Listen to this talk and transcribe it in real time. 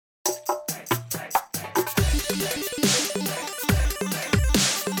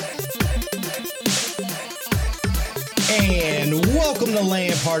Welcome to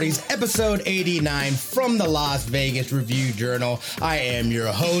Land Parties, episode 89 from the Las Vegas Review Journal. I am your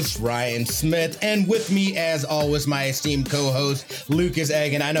host, Ryan Smith, and with me, as always, my esteemed co-host, Lucas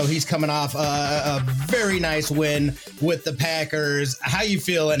Egan. I know he's coming off a very nice win with the Packers. How you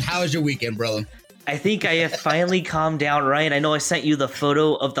feeling? How was your weekend, brother? I think I have finally calmed down, Ryan. I know I sent you the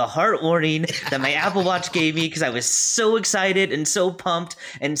photo of the heart warning that my Apple Watch gave me because I was so excited and so pumped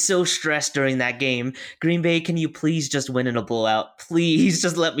and so stressed during that game. Green Bay, can you please just win in a blowout? Please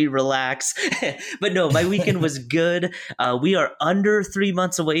just let me relax. But no, my weekend was good. We are under 3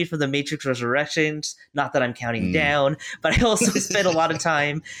 months away from the Matrix Resurrections. Not that I'm counting down, but I also spent a lot of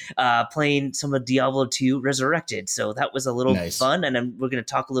time playing some of Diablo 2 Resurrected. So that was a little fun, and we're going to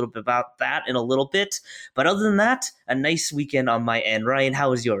talk a little bit about that in a little bit. But other than that, a nice weekend on my end. Ryan, how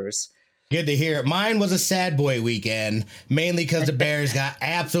was yours? Good to hear. Mine was a sad boy weekend, mainly because the Bears got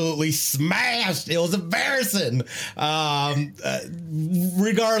absolutely smashed. It was embarrassing. Regardless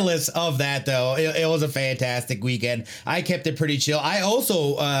of that, though, it was a fantastic weekend. I kept it pretty chill. I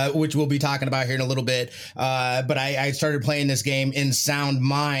also, which we'll be talking about here in a little bit, but I started playing this game in Sound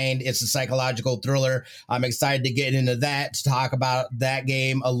Mind. It's a psychological thriller. I'm excited to get into that, to talk about that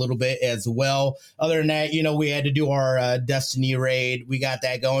game a little bit as well. Other than that, you know, we had to do our Destiny raid. We got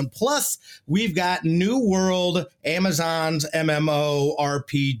that going. Plus, we've got New World, Amazon's MMO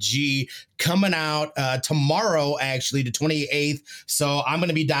RPG coming out tomorrow, actually, the 28th. So I'm going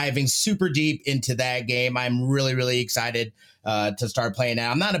to be diving super deep into that game. I'm really, really excited to start playing that.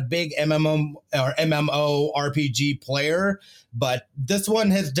 I'm not a big MMO or MMO RPG player, but this one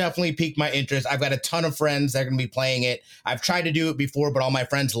has definitely piqued my interest. I've got a ton of friends that are going to be playing it. I've tried to do it before, but all my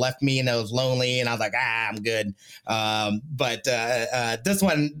friends left me and I was lonely and I was like, I'm good. But this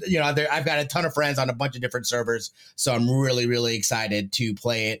one, you know, I've got a ton of friends on a bunch of different servers. So I'm really, really excited to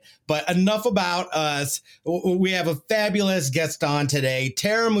play it. But enough about us. We have a fabulous guest on today,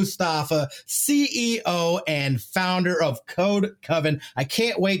 Tara Mustafa, CEO and founder of Code Coven. I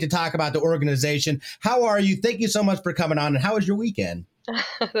can't wait to talk about the organization. How are you? Thank you so much for coming on. And how was your weekend?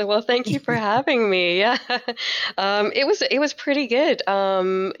 Well, thank you for having me. Yeah, it was pretty good.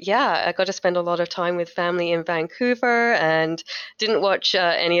 Yeah, I got to spend a lot of time with family in Vancouver and didn't watch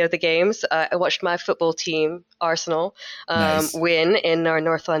any of the games. I watched my football team, Arsenal, win in our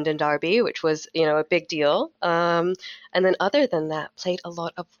North London derby, which was, you know, a big deal. And then other than that, played a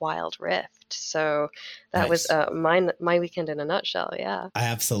lot of Wild Rift. So that was my weekend in a nutshell. Yeah,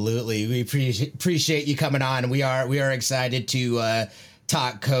 absolutely. We appreciate you coming on. We are excited to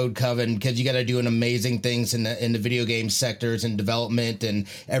talk Code Coven because you got to do an amazing things in the video game sectors and development and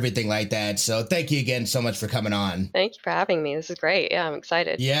everything like that. So thank you again so much for coming on. Thank you for having me. This is great. Yeah, I'm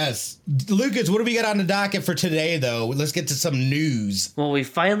excited. Yes. Lucas, what do we got on the docket for today, though? Let's get to some news. Well, we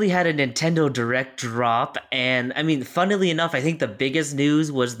finally had a Nintendo Direct drop. And I mean, funnily enough, I think the biggest news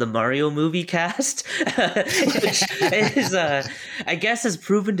was the Mario movie cast, which is, I guess, has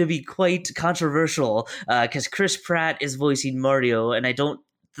proven to be quite controversial because Chris Pratt is voicing Mario. And I don't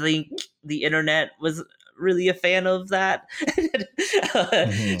think the internet was really a fan of that.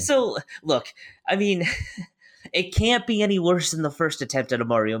 So, look, I mean, it can't be any worse than the first attempt at a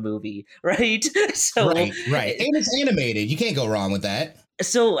Mario movie, right? So, right. And it's animated. You can't go wrong with that.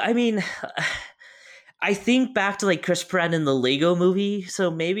 So, I mean, I think back to like Chris Pratt in the Lego movie,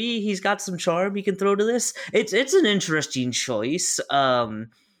 so maybe he's got some charm he can throw to this. It's an interesting choice. A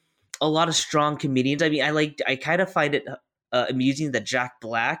lot of strong comedians. I mean, I kind of find it amusing that Jack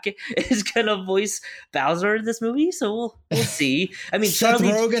Black is gonna voice Bowser in this movie, so we'll see. I mean, Seth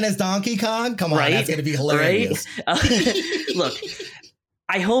Rogen as Donkey Kong? Come on, that's gonna be hilarious. Right? Look,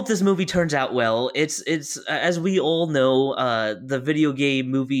 I hope this movie turns out well. It's as we all know, the video game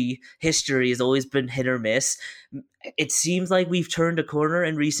movie history has always been hit or miss. It seems like we've turned a corner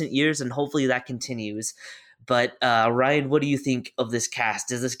in recent years, and hopefully that continues. But Ryan, what do you think of this cast?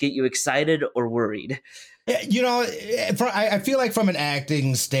 Does this get you excited or worried? You know, I feel like from an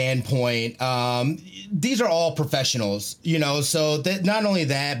acting standpoint, these are all professionals, you know, so that not only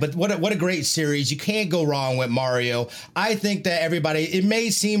that, but what a great series. You can't go wrong with Mario. I think that it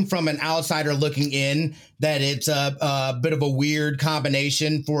may seem from an outsider looking in that it's a bit of a weird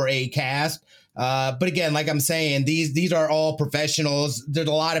combination for a cast. But again, like I'm saying, these are all professionals. There's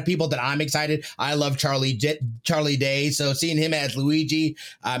a lot of people that I'm excited. I love Charlie Day. So seeing him as Luigi,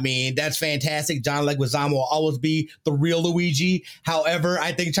 I mean, that's fantastic. John Leguizamo will always be the real Luigi. However,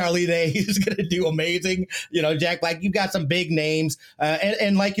 I think Charlie Day is going to do amazing. You know, Jack Black, you've got some big names.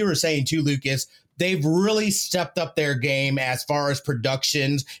 And like you were saying too, Lucas, they've really stepped up their game as far as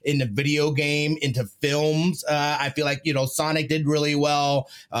productions in the video game, into films. I feel like, you know, Sonic did really well.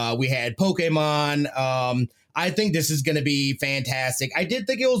 We had Pokemon. I think this is going to be fantastic. I did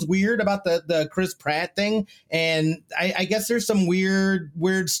think it was weird about the Chris Pratt thing, and I guess there's some weird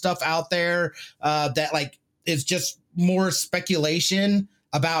stuff out there that like is just more speculation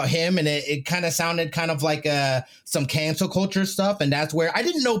about him, and it kind of sounded kind of like some cancel culture stuff, and that's where I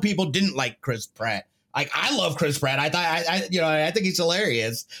didn't know people didn't like Chris Pratt. Like, I love Chris Pratt. I thought I think he's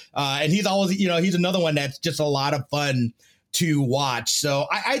hilarious, and he's always he's another one that's just a lot of fun to watch. So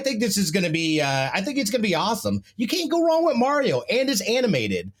I think this is going to be, I think it's going to be awesome. You can't go wrong with Mario, and it's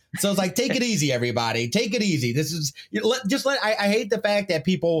animated. So it's like, take it easy, everybody. Take it easy. This is I hate the fact that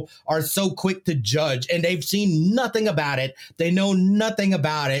people are so quick to judge and they've seen nothing about it. They know nothing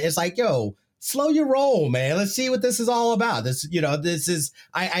about it. It's like, yo, slow your roll, man. Let's see what this is all about. This is,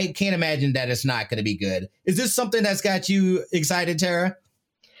 I can't imagine that it's not going to be good. Is this something that's got you excited, Tara?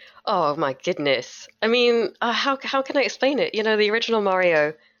 Oh my goodness. I mean, how can I explain it? The original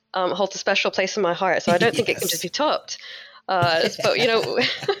Mario holds a special place in my heart, so I don't think it can just be topped. But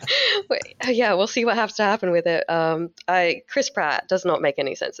yeah, we'll see what has to happen with it. Chris Pratt does not make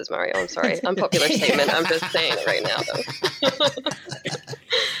any sense as Mario. I'm sorry. Unpopular statement. I'm just saying it right now, though.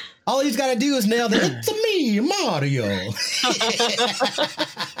 All he's got to do is nail the "It's me, Mario."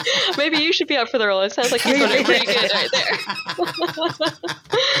 Maybe you should be up for the role. It sounds like you're going to be pretty good right there.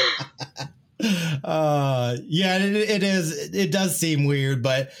 Yeah, it is. It does seem weird,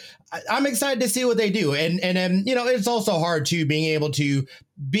 but I'm excited to see what they do. And it's also hard too, being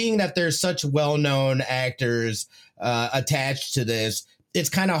that there's such well-known actors attached to this. It's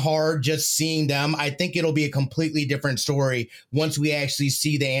kind of hard just seeing them. I think it'll be a completely different story once we actually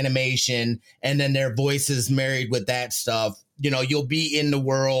see the animation and then their voices married with that stuff. You'll be in the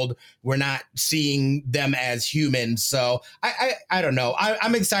world. We're not seeing them as humans. So I don't know.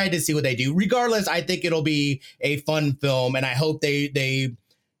 I'm excited to see what they do. Regardless, I think it'll be a fun film, and I hope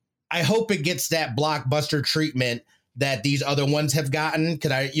I hope it gets that blockbuster treatment that these other ones have gotten.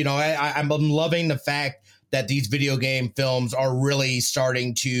 Cause I'm loving the fact that these video game films are really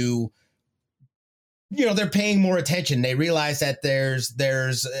starting to, they're paying more attention. They realize that there's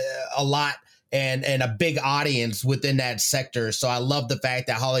a lot and a big audience within that sector. So I love the fact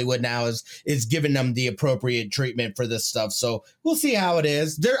that Hollywood now is giving them the appropriate treatment for this stuff. So we'll see how it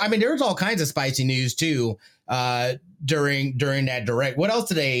is. There's all kinds of spicy news too during that direct. What else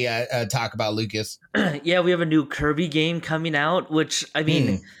did they talk about, Lucas? Yeah, we have a new Kirby game coming out, which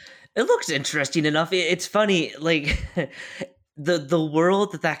it looks interesting enough. It's funny, like the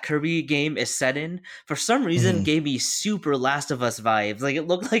world that Kirby game is set in, for some reason, gave me super Last of Us vibes. Like, it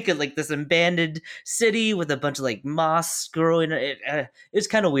looked like this abandoned city with a bunch of like moss growing. It's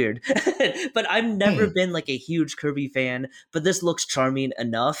kind of weird, but I've never been like a huge Kirby fan. But this looks charming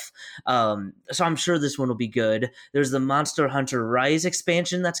enough, so I'm sure this one will be good. There's the Monster Hunter Rise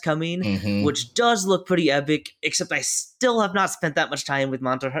expansion that's coming, which does look pretty epic. Except I still have not spent that much time with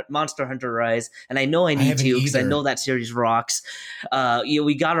Monster Hunter Rise, and I know I need to because I know that series rocks.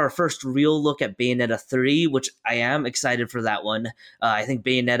 We got our first real look at Bayonetta 3, which I am excited for that one. I think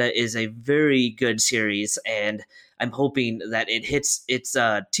Bayonetta is a very good series, and I'm hoping that it hits its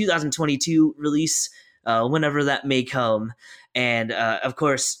 2022 release, whenever that may come. And of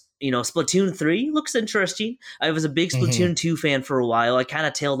course, Splatoon 3 looks interesting. I was a big Splatoon 2 fan for a while. I kind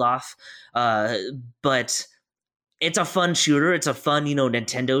of tailed off, but it's a fun shooter. It's a fun,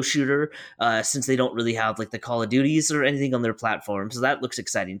 Nintendo shooter, since they don't really have like the Call of Duties or anything on their platform. So that looks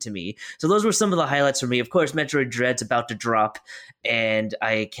exciting to me. So those were some of the highlights for me. Of course, Metroid Dread's about to drop, and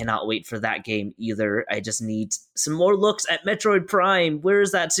I cannot wait for that game either. I just need some more looks at Metroid Prime. Where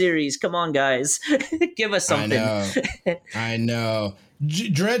is that series? Come on, guys. Give us something. I know.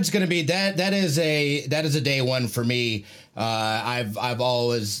 Dread's going to be that is a day one for me. I've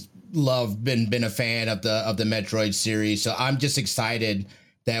always been a fan of the Metroid series, so I'm just excited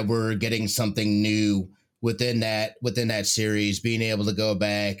that we're getting something new within that series. Being able to go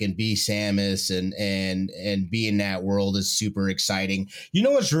back and be Samus and be in that world is super exciting.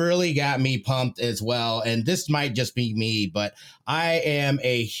 What's really got me pumped as well, and this might just be me, but I am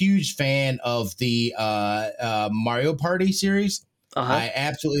a huge fan of the Mario Party series. I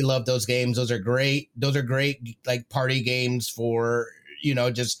absolutely love those games. Those are great like party games for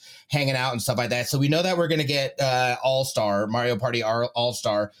just hanging out and stuff like that. So we know that we're going to get All-Star, Mario Party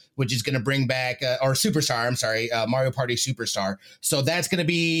All-Star, which is going to bring back, or Superstar, I'm sorry, Mario Party Superstar. So that's going to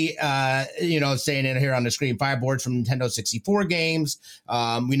be, saying in here on the screen, 5 boards from Nintendo 64 games.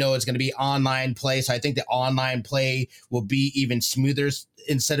 We know it's going to be online play. So I think the online play will be even smoother.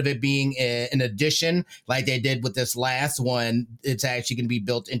 Instead of it being an addition like they did with this last one, it's actually going to be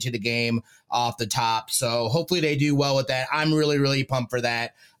built into the game off the top. So hopefully they do well with that. I'm really, really pumped for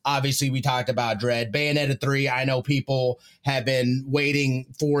that. Obviously, we talked about Dread. Bayonetta 3, I know people have been waiting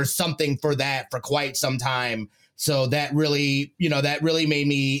for something for that for quite some time. So that really, that really made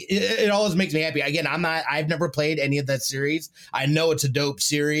me, it always makes me happy. Again, I've never played any of that series. I know it's a dope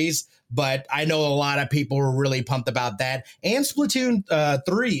series, but I know a lot of people were really pumped about that. And Splatoon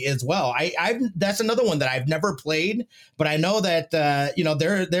 3 as well. That's another one that I've never played, but I know that,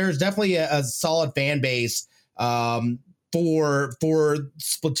 there's definitely a solid fan base for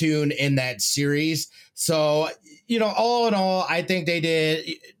Splatoon in that series. So, all in all, I think they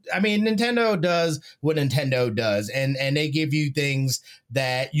did. I mean, Nintendo does what Nintendo does, and they give you things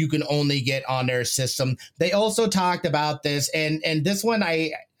that you can only get on their system. They also talked about this, and this one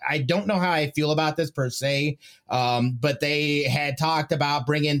I don't know how I feel about this per se, but they had talked about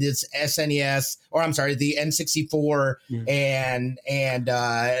bringing this the N64 and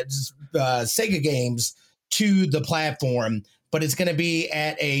Sega games to the platform, but it's going to be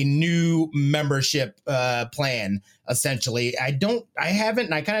at a new membership plan, essentially. I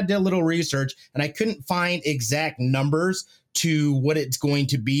kind of did a little research and I couldn't find exact numbers to what it's going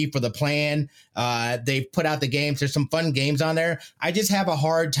to be for the plan. They've put out the games. There's some fun games on there. I just have a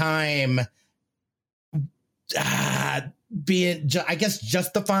hard time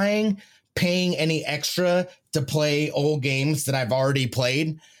justifying paying any extra to play old games that I've already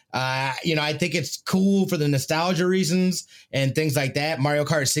played. I think it's cool for the nostalgia reasons and things like that. Mario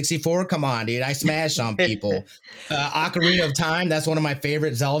Kart 64, come on, dude. I smashed on people. Ocarina of Time, that's one of my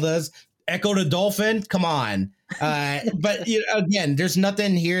favorite Zeldas. Echo the Dolphin, come on. But again, there's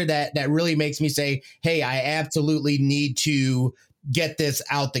nothing here that really makes me say, hey, I absolutely need to get this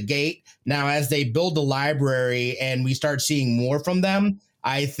out the gate. Now, as they build the library and we start seeing more from them,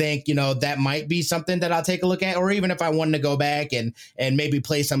 I think, that might be something that I'll take a look at, or even if I wanted to go back and maybe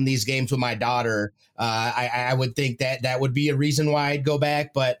play some of these games with my daughter, I would think that would be a reason why I'd go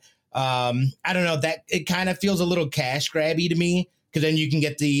back. But I don't know, that it kind of feels a little cash grabby to me, because then you can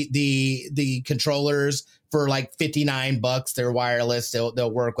get the controllers for like $59. They're wireless.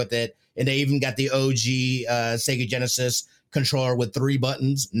 They'll work with it. And they even got the OG Sega Genesis controller with 3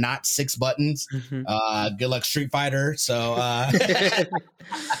 buttons, not 6 buttons. Good luck, Street Fighter. So I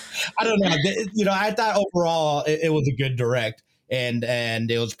don't know. I thought overall it was a good direct, and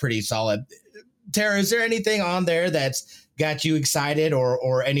it was pretty solid. Tara, is there anything on there that's got you excited,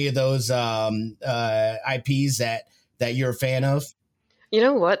 or any of those IPs that you're a fan of? You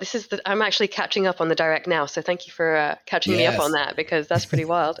know what? I'm actually catching up on the direct now, so thank you for catching me up on that, because that's pretty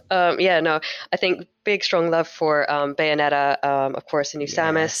wild. I think big, strong love for Bayonetta, of course, and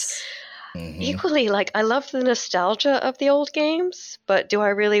Samus. Mm-hmm. Equally, I love the nostalgia of the old games, but do I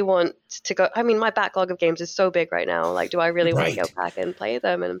really want to go? I mean, my backlog of games is so big right now. Do I really want to go back and play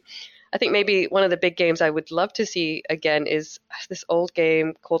them? And I think maybe one of the big games I would love to see again is this old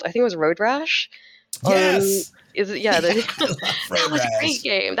game called, I think it was Road Rash. Yes. That was a great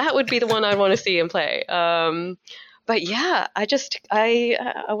game. That would be the one I'd want to see and play. But yeah, I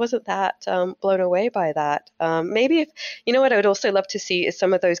wasn't that blown away by that. Maybe what I would also love to see is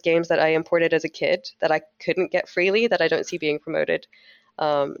some of those games that I imported as a kid that I couldn't get freely, that I don't see being promoted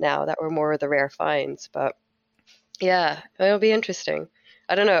now, that were more of the rare finds. But yeah, it'll be interesting.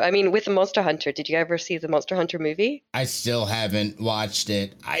 I don't know. I mean, with the Monster Hunter, did you ever see the Monster Hunter movie? I still haven't watched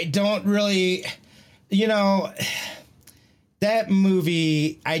it. I don't really, that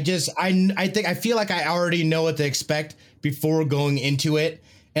movie, I feel like I already know what to expect before going into it.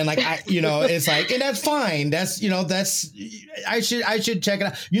 And it's and that's fine. I should check it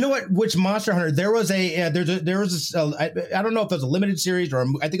out. You know what? Which Monster Hunter? There was I don't know if it was a limited series or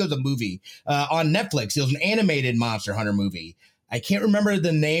I think it was a movie on Netflix. It was an animated Monster Hunter movie. I can't remember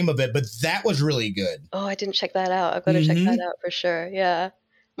the name of it, but that was really good. Oh, I didn't check that out. I've got to check that out for sure. Yeah.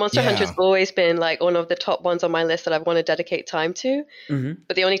 Monster Hunter's always been one of the top ones on my list that I want to dedicate time to. Mm-hmm.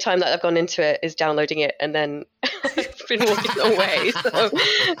 But the only time that I've gone into it is downloading it, and then I've been walking away.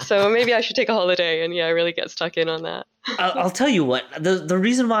 So maybe I should take a holiday and really get stuck in on that. I'll tell you what, the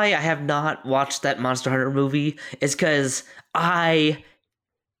reason why I have not watched that Monster Hunter movie is because I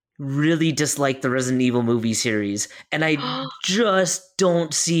really dislike the Resident Evil movie series, and I just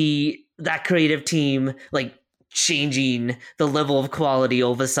don't see that creative team changing the level of quality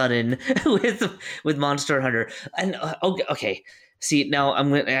all of a sudden with Monster Hunter. And okay. See, now I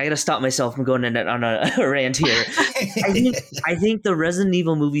gotta stop myself from going on a rant here. I think the Resident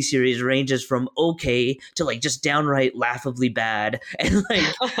Evil movie series ranges from okay to just downright laughably bad, and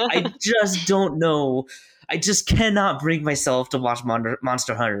I just don't know. I just cannot bring myself to watch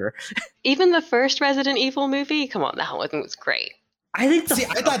Monster Hunter. Even the first Resident Evil movie, come on, that one was great. I think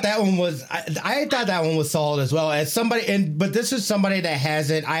I thought that one was I thought that one was solid as well. As somebody, but this is somebody that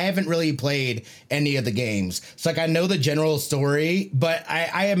I haven't really played any of the games. So like I know the general story, but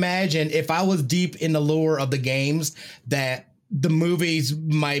I imagine if I was deep in the lore of the games, that the movies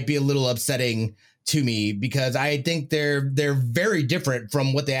might be a little upsetting to me, because I think they're very different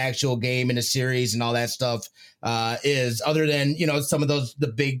from what the actual game in the series and all that stuff is, other than, you know, some of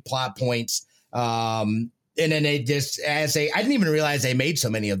the big plot points. And then they just, I didn't even realize they made so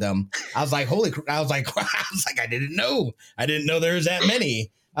many of them. I was like, I didn't know there was that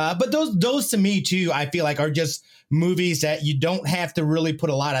many. But those to me too, I feel like are just movies that you don't have to really put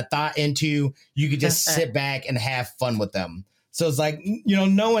a lot of thought into. You could just sit back and have fun with them. So it's like, you know,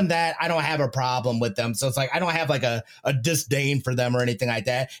 knowing that, I don't have a problem with them. So it's like, I don't have like a disdain for them or anything like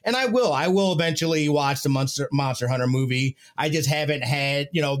that. And I will eventually watch the Monster Hunter movie. I just haven't had,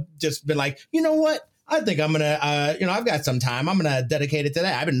 you know, just been like, you know what? I think I'm gonna, you know, I've got some time. I'm gonna dedicate it to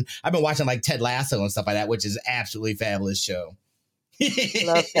that. I've been watching like Ted Lasso and stuff like that, which is absolutely fabulous show.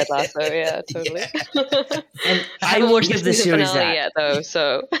 Love Ted Lasso, yeah, totally. Yeah. And I haven't watched the season series finale yet, though.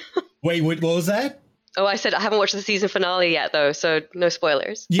 So wait, what was that? Oh, I said I haven't watched the season finale yet, though, so no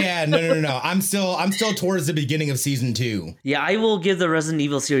spoilers. Yeah, no. I'm still towards the beginning of season 2. Yeah, I will give the Resident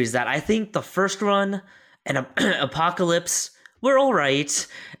Evil series that. I think the first run and Apocalypse were all right,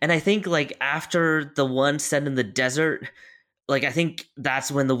 and I think like after the one set in the desert, like I think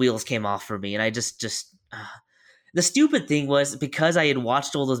that's when the wheels came off for me, and I just the stupid thing was, because I had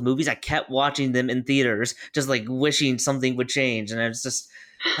watched all those movies, I kept watching them in theaters, just like wishing something would change, and I was just,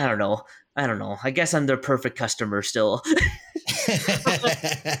 I don't know. I guess I'm their perfect customer still.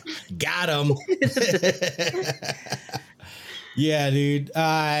 Got him. Yeah, dude.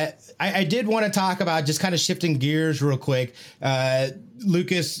 I did want to talk about, just kind of shifting gears real quick.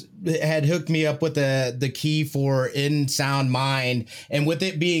 Lucas had hooked me up with the key for In Sound Mind, and with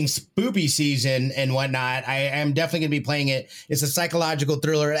it being spoopy season and whatnot, I am definitely going to be playing it. It's a psychological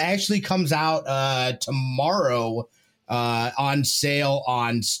thriller. It actually comes out tomorrow on sale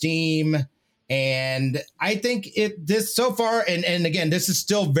on Steam. And I think this so far, and again, this is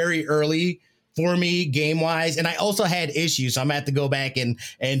still very early for me game wise. And I also had issues. So I'm gonna have to go back and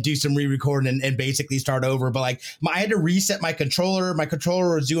do some re-recording and basically start over. But like I had to reset my controller. My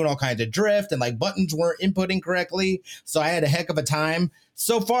controller was doing all kinds of drift, and like buttons weren't inputting correctly. So I had a heck of a time.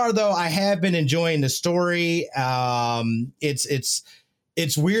 So far though, I have been enjoying the story.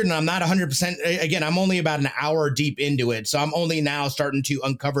 It's weird, and I'm not 100%. Again, I'm only about an hour deep into it, so I'm only now starting to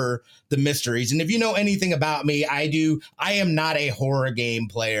uncover the mysteries. And if you know anything about me, I am not a horror game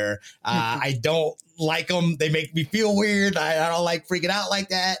player. I don't like them. They make me feel weird. I don't like freaking out like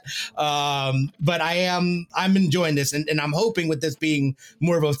that. But I'm enjoying this, and I'm hoping with this being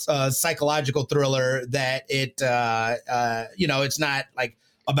more of a psychological thriller that it, you know, it's not like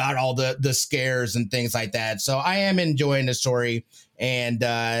about all the scares and things like that. So I am enjoying the story. And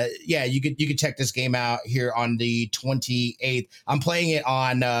yeah, you could check this game out here on the 28th. I'm playing it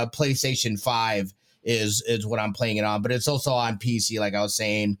on PlayStation 5 is what I'm playing it on, but it's also on PC. Like I was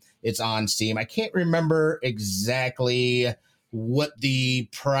saying, it's on Steam. I can't remember exactly what the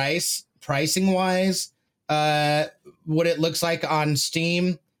pricing wise, what it looks like on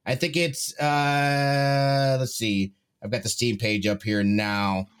Steam. I think it's let's see. I've got the Steam page up here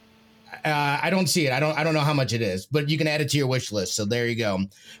now. I don't see it. I don't know how much it is, but you can add it to your wish list. So there you go.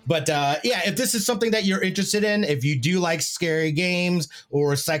 But yeah, if this is something that you're interested in, if you do like scary games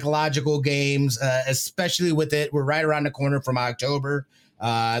or psychological games, especially with it, we're right around the corner from October.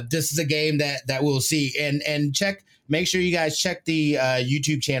 This is a game that we'll see, and make sure you guys check the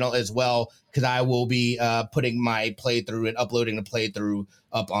YouTube channel as well, because I will be putting my playthrough and uploading the playthrough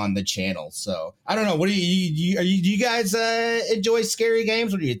up on the channel. So I don't know. What do you guys enjoy scary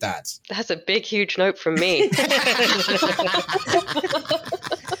games? What are your thoughts? That's a big, huge note from me.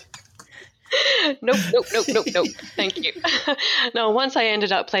 Nope. Thank you. No, once I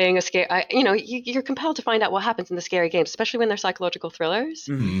ended up playing a scare, you're compelled to find out what happens in the scary games, especially when they're psychological thrillers.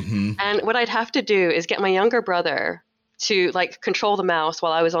 Mm-hmm. And what I'd have to do is get my younger brother to like control the mouse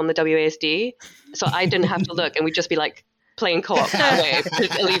while I was on the WASD, so I didn't have to look, and we'd just be like playing co-op that way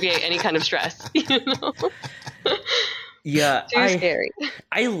to alleviate any kind of stress. You know? Yeah, too scary.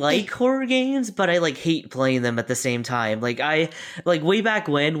 I like horror games, but I like hate playing them at the same time. Like way back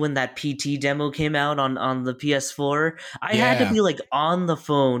when that PT demo came out on the PS4, I had to be like on the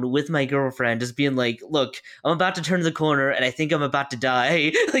phone with my girlfriend, just being like, "Look, I'm about to turn the corner, and I think I'm about to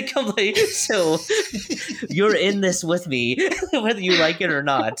die." Like I'm like, so you're in this with me, whether you like it or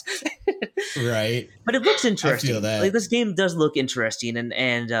not. Right. But it looks interesting. I feel that. Like this game does look interesting,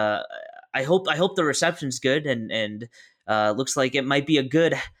 and I hope the reception's good, and looks like it might be a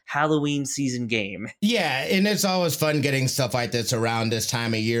good Halloween season game. Yeah, and it's always fun getting stuff like this around this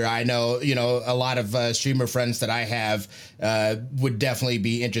time of year. I know, a lot of streamer friends that I have would definitely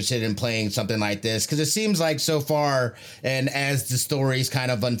be interested in playing something like this, because it seems like so far, and as the story's kind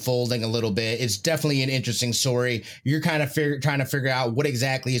of unfolding a little bit, it's definitely an interesting story. You're kind of trying to figure out what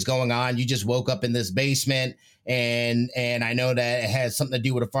exactly is going on. You just woke up in this basement, and I know that it has something to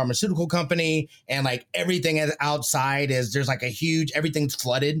do with a pharmaceutical company, and like everything outside there's like a huge, everything's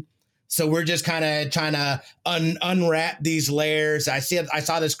flooded. So we're just kind of trying to unwrap these layers. I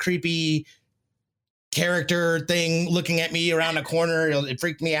saw this creepy character thing looking at me around the corner. It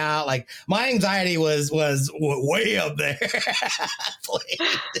freaked me out. Like, my anxiety was way up there.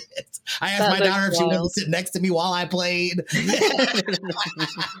 I asked my daughter if she wanted to sit next to me while I played.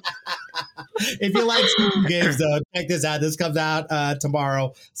 If you like games, though, check this out. This comes out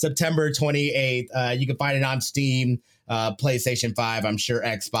tomorrow, September 28th. You can find it on Steam, PlayStation 5, I'm sure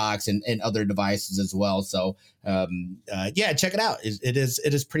Xbox and other devices as well. So yeah, check it out. It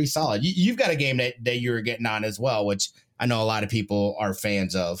is pretty solid. You've got a game that you're getting on as well, which I know a lot of people are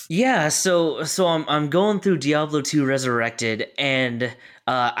fans of. Yeah, so I'm going through Diablo 2 Resurrected, and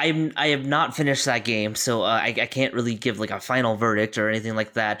I have not finished that game, so I can't really give like a final verdict or anything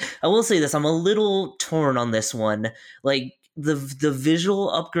like that. I will say this: I'm a little torn on this one. Like, the visual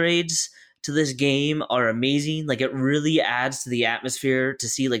upgrades to this game are amazing. Like, it really adds to the atmosphere to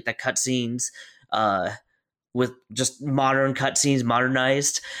see like the cutscenes with just modern cutscenes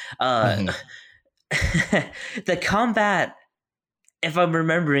modernized. The combat, if I'm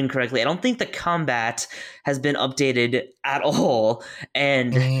remembering correctly, I don't think the combat has been updated at all,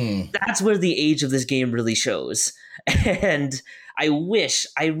 and that's where the age of this game really shows. And I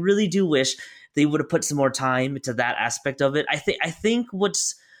really do wish they would have put some more time into that aspect of it. I think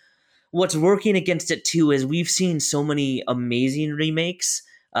what's working against it too is we've seen so many amazing remakes,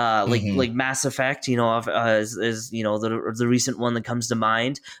 like Mass Effect, is the recent one that comes to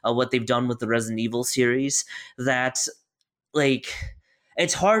mind. What they've done with the Resident Evil series, that like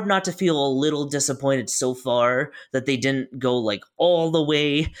it's hard not to feel a little disappointed so far that they didn't go like all the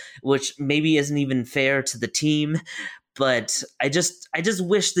way, which maybe isn't even fair to the team. But I just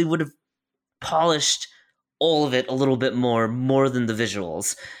wish they would have polished all of it a little bit more than the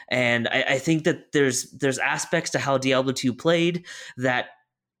visuals. And I think that there's aspects to how Diablo 2 played that,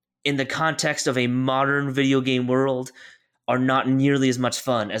 in the context of a modern video game world, are not nearly as much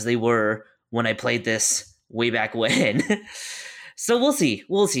fun as they were when I played this way back when. So we'll see.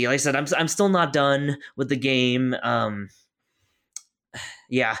 Like I said, I'm still not done with the game.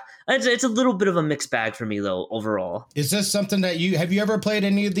 Yeah, it's a little bit of a mixed bag for me though overall. Is this something that have you ever played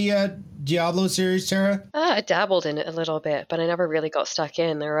any of the Diablo series, Tara? I dabbled in it a little bit, but I never really got stuck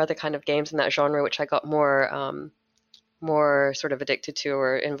in. There are other kind of games in that genre which I got more sort of addicted to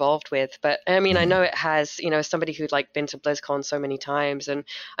or involved with. But I mean, I know it has, somebody who'd like been to BlizzCon so many times, and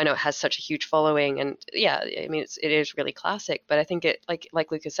I know it has such a huge following, and yeah, I mean, it is really classic, but I think it, like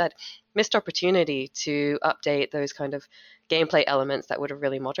Lucas said, missed opportunity to update those kind of gameplay elements that would have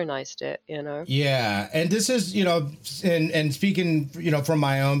really modernized it, Yeah. And this is, and speaking, from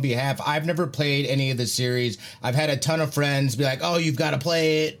my own behalf, I've never played any of the series. I've had a ton of friends be like, oh, you've got to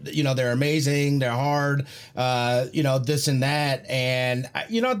play it. They're amazing. They're hard, this and that. And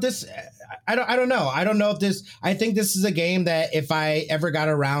this, I don't know. I don't know if I think this is a game that if I ever got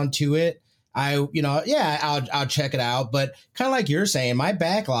around to it, I'll check it out. But kind of like you're saying, my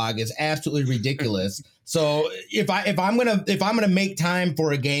backlog is absolutely ridiculous. So if I'm gonna make time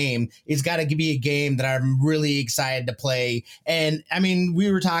for a game, it's got to be a game that I'm really excited to play. And I mean, we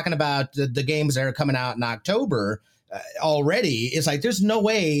were talking about the games that are coming out in October already. It's like there's no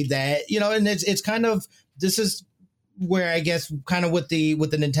way that and it's kind of, this is where I guess kind of with the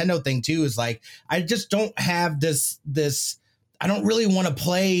Nintendo thing too, is like I just don't have this. I don't really want to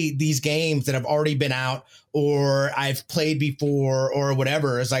play these games that have already been out or I've played before or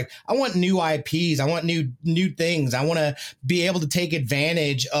whatever. It's like, I want new IPs. I want new things. I want to be able to take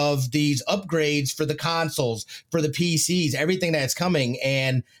advantage of these upgrades for the consoles, for the PCs, everything that's coming.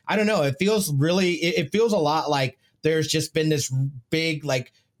 And I don't know, it feels a lot like there's just been this big,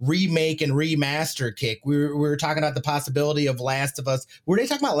 like, remake and remaster kick. We were talking about the possibility of Last of Us. Were they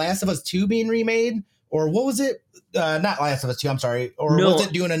talking about Last of Us 2 being remade? Or what was it? Not Last of Us 2, I'm sorry. Or was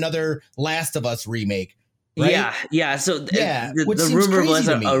it doing another Last of Us remake? Right? Yeah. So the rumor was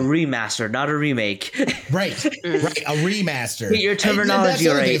a remaster, not a remake. Right. A remaster. Get your terminology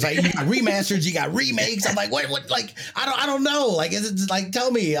right. It's like, you got remasters, you got remakes. I'm like, what? Like, I don't know. Like, is it like,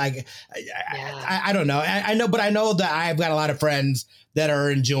 tell me? Like, I don't know. I know, but I know that I've got a lot of friends that are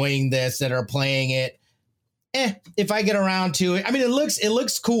enjoying this, that are playing it. if I get around to it. I mean, it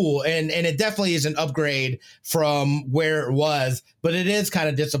looks cool, and it definitely is an upgrade from where it was, but it is kind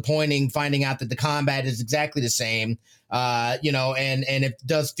of disappointing finding out that the combat is exactly the same. You know, and it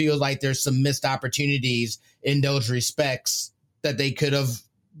does feel like there's some missed opportunities in those respects that they could have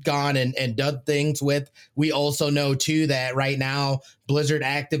gone and done things with. We also know too that right now Blizzard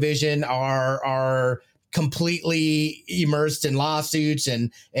Activision are completely immersed in lawsuits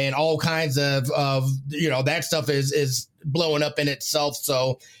and all kinds of you know, that stuff is blowing up in itself.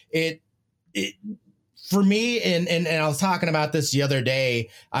 So it for me, and I was talking about this the other day,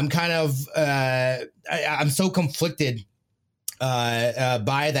 I'm kind of I'm so conflicted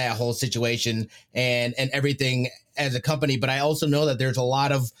by that whole situation and everything as a company. But I also know that there's a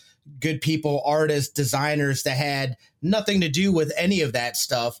lot of good people, artists, designers that had nothing to do with any of that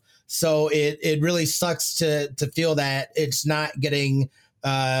stuff. So it really sucks to feel that it's not getting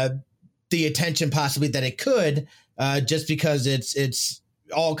the attention possibly that it could, just because it's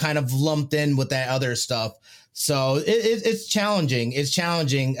all kind of lumped in with that other stuff. So it's challenging. It's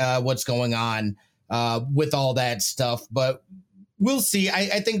challenging what's going on with all that stuff. But we'll see.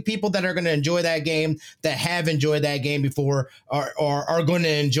 I think people that are going to enjoy that game, that have enjoyed that game before, are going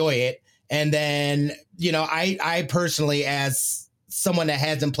to enjoy it. And then, you know, I personally, as someone that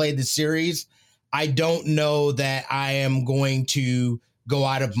hasn't played the series, I don't know that I am going to go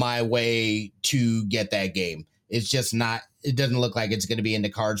out of my way to get that game. It's just not, it doesn't look like it's going to be in the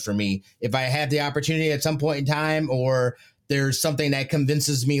cards for me. If I have the opportunity at some point in time, or there's something that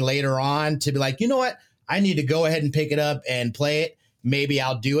convinces me later on to be like, you know what, I need to go ahead and pick it up and play it, maybe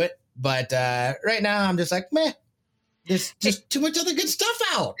I'll do it. But right now I'm just like, meh, there's just too much other good stuff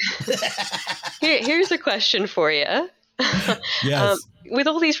out. Here's a question for you. Yes. With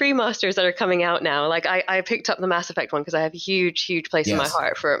all these remasters that are coming out now, like I picked up the Mass Effect one because I have a huge place in my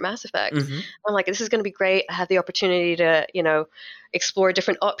heart for Mass Effect. Mm-hmm. I'm like, this is going to be great. I have the opportunity to, you know, explore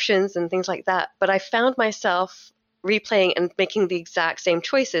different options and things like that. But I found myself replaying and making the exact same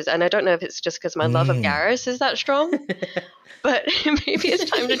choices. And I don't know if it's just because my love of Garrus is that strong, but maybe it's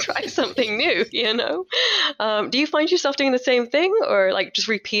time to try something new, you know? Do you find yourself doing the same thing, or like just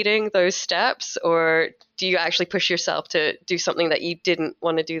repeating those steps, or do you actually push yourself to do something that you didn't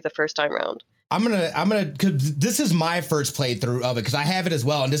want to do the first time around? I'm gonna, cause this is my first playthrough of it, because I have it as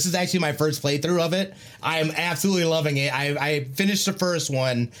well, and this is actually my first playthrough of it. I'm absolutely loving it. I finished the first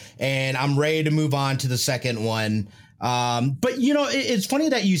one, and I'm ready to move on to the second one. But you know, it's funny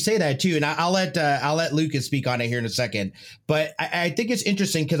that you say that too, and I'll let Lucas speak on it here in a second. But I think it's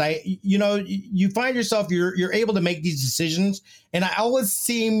interesting because you know, you find yourself you're able to make these decisions, and I always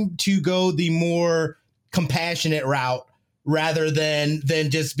seem to go the more compassionate route rather than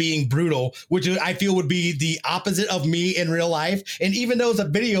just being brutal, which I feel would be the opposite of me in real life. And even though it's a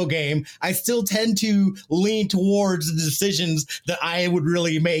video game, I still tend to lean towards the decisions that I would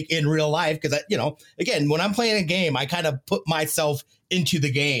really make in real life. Because, you know, again, when I'm playing a game, I kind of put myself into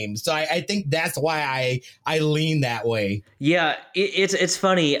the game. So I think that's why I lean that way. Yeah, it's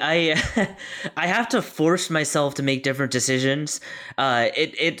funny. I have to force myself to make different decisions.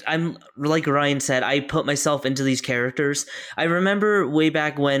 I'm like Ryan said, I put myself into these characters. I remember way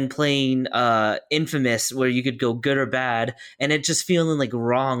back when playing Infamous, where you could go good or bad, and it just feeling like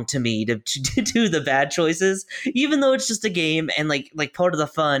wrong to me to do the bad choices, even though it's just a game, and like part of the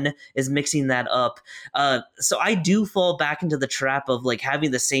fun is mixing that up. So I do fall back into the trap of like having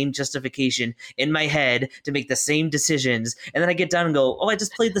the same justification in my head to make the same decisions, and then I get done and go, oh, I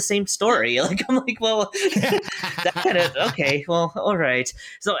just played the same story. Like, I'm like, well, that kind of, okay, well, all right.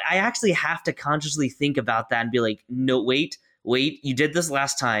 So I actually have to consciously think about that and be like, no, wait, you did this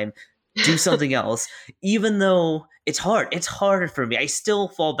last time, do something else. Even though it's harder for me, I still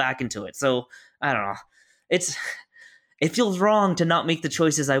fall back into it. So I don't know, it feels wrong to not make the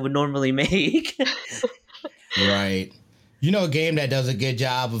choices I would normally make. Right. You know, a game that does a good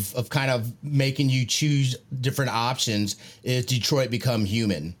job of kind of making you choose different options is Detroit Become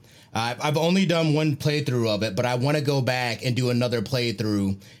Human. I've only done one playthrough of it, but I want to go back and do another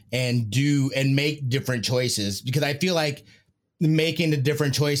playthrough and make different choices, because I feel like making the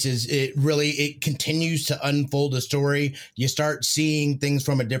different choices, it continues to unfold the story. You start seeing things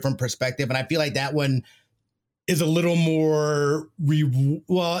from a different perspective. And I feel like that one is a little more,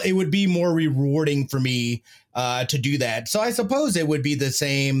 it would be more rewarding for me to do that. So I suppose it would be the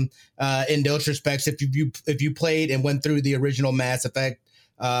same in those respects. If you played and went through the original Mass Effect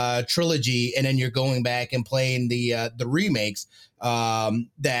trilogy, and then you're going back and playing the remakes,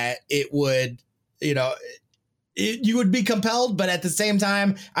 that it would, you know, you would be compelled, but at the same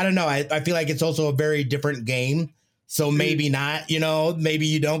time, I don't know. I feel like it's also a very different game. So maybe not, maybe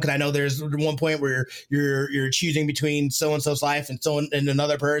you don't. Cause I know there's one point where you're choosing between so-and-so's life and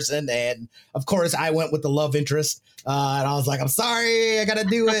another person. And of course I went with the love interest. And I was like, I'm sorry, I got to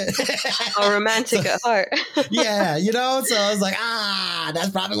do it. A romantic at heart. Yeah. So I was like, that's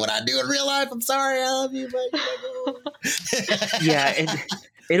probably what I do in real life. I'm sorry. I love you. But Yeah.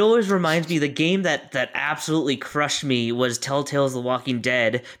 It always reminds me, the game that absolutely crushed me was Telltale's The Walking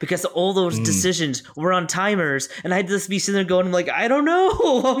Dead, because all those decisions were on timers, and I had to just be sitting there going, I'm like, I don't know.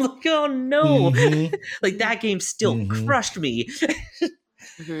 I'm like, oh no. Like, that game still crushed me.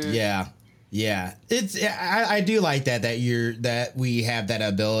 Yeah. Yeah. I do like that we have that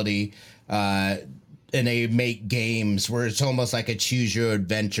ability, and they make games where it's almost like a choose your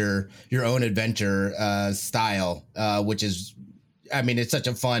own adventure style, which is, I mean, it's such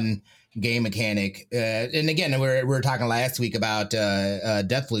a fun game mechanic. And again, we were talking last week about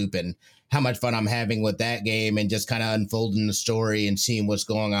Deathloop and how much fun I'm having with that game, and just kind of unfolding the story and seeing what's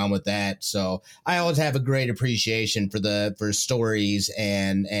going on with that. So I always have a great appreciation for stories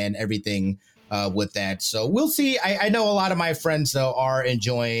and everything with that. So we'll see. I know a lot of my friends, though, are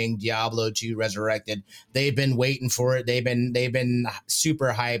enjoying Diablo 2 Resurrected. They've been waiting for it. They've been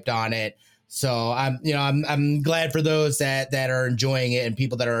super hyped on it. So I'm glad for those that are enjoying it, and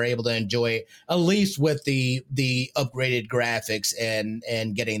people that are able to enjoy it, at least with the upgraded graphics and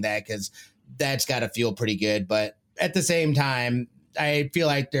getting that, because that's got to feel pretty good. But at the same time, I feel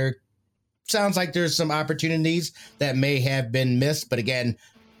like sounds like there's some opportunities that may have been missed. But again,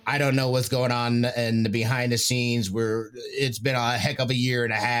 I don't know what's going on in the behind the scenes, where it's been a heck of a year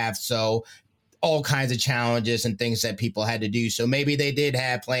and a half. So all kinds of challenges and things that people had to do. So maybe they did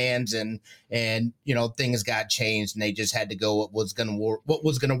have plans and things got changed, and they just had to go what was going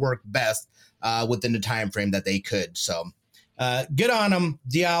to work best within the time frame that they could. So good on them,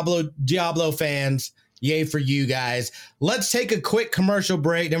 Diablo fans. Yay for you guys. Let's take a quick commercial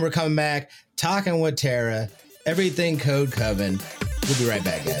break. Then we're coming back talking with Tara, everything Code Coven. We'll be right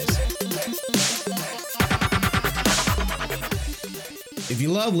back, guys. If you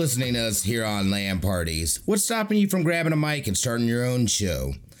love listening to us here on LAN Parties, what's stopping you from grabbing a mic and starting your own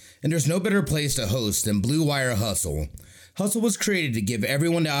show? And there's no better place to host than Blue Wire Hustle. Hustle was created to give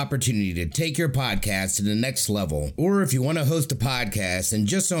everyone the opportunity to take your podcast to the next level. Or if you want to host a podcast and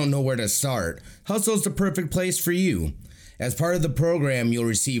just don't know where to start, Hustle is the perfect place for you. As part of the program, you'll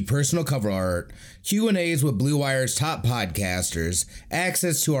receive personal cover art, Q&As with Blue Wire's top podcasters,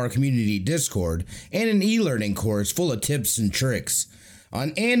 access to our community Discord, and an e-learning course full of tips and tricks.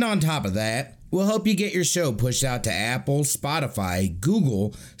 On top of that, we'll help you get your show pushed out to Apple, Spotify,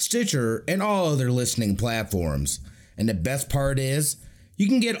 Google, Stitcher, and all other listening platforms. And the best part is, you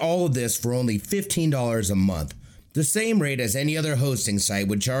can get all of this for only $15 a month, the same rate as any other hosting site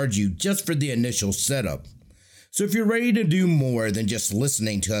would charge you just for the initial setup. So if you're ready to do more than just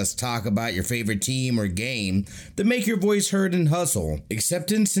listening to us talk about your favorite team or game, then make your voice heard and hustle.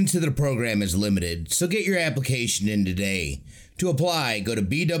 Acceptance into the program is limited, so get your application in today. To apply, go to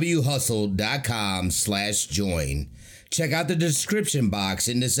bwhustle.com/join. Check out the description box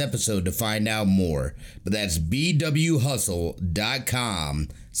in this episode to find out more, but that's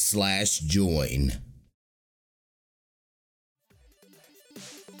bwhustle.com/join.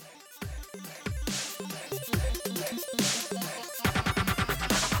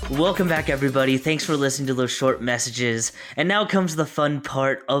 Welcome back, everybody. Thanks for listening to those short messages. And now comes the fun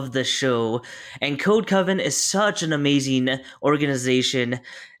part of the show. And Code Coven is such an amazing organization.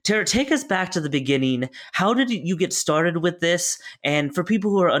 Tara, take us back to the beginning. How did you get started with this? And for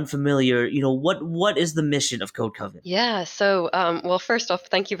people who are unfamiliar, what is the mission of Code Coven? Yeah. So, well, first off,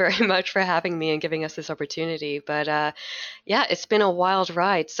 thank you very much for having me and giving us this opportunity. But yeah, it's been a wild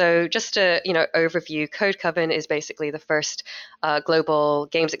ride. So just to, overview, Code Coven is basically the first global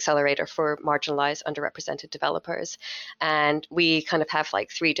games accelerator for marginalized, underrepresented developers. And we kind of have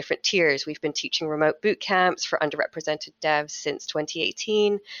like 3 different tiers. We've been teaching remote boot camps for underrepresented devs since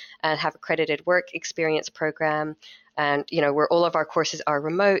 2018 and have accredited work experience program. And, where all of our courses are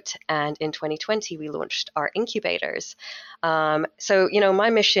remote. And in 2020, we launched our incubators. So, my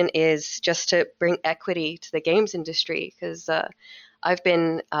mission is just to bring equity to the games industry, because I've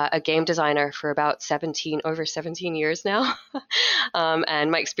been a game designer for about over 17 years now.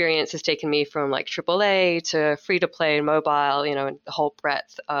 And my experience has taken me from like AAA to free to play, mobile, and the whole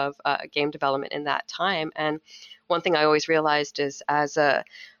breadth of game development in that time. And one thing I always realized is, as a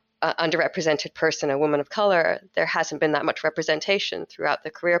underrepresented person, a woman of color, there hasn't been that much representation throughout the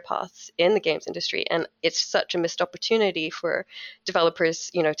career paths in the games industry. And it's such a missed opportunity for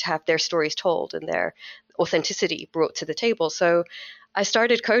developers, to have their stories told and their authenticity brought to the table. So I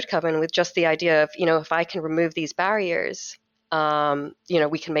started Code Coven with just the idea of, if I can remove these barriers,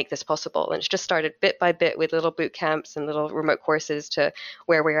 we can make this possible. And it's just started bit by bit with little boot camps and little remote courses to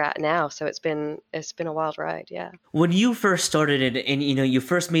where we're at now. So it's been a wild ride. Yeah. When you first started it and, you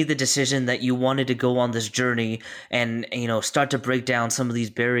first made the decision that you wanted to go on this journey and, start to break down some of these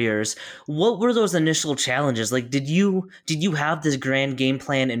barriers, what were those initial challenges? Like, did you have this grand game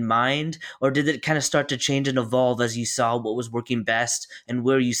plan in mind, or did it kind of start to change and evolve as you saw what was working best and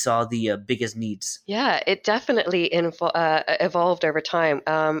where you saw the biggest needs? Yeah, it definitely evolved over time.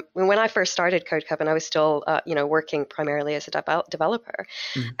 When I first started Code Coven, I was still, working primarily as a developer.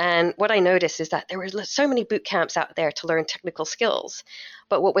 Mm-hmm. And what I noticed is that there were so many boot camps out there to learn technical skills.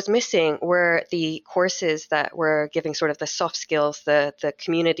 But what was missing were the courses that were giving sort of the soft skills, the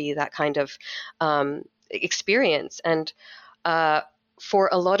community, that kind of experience. And for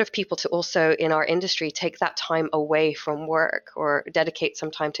a lot of people to also in our industry take that time away from work or dedicate some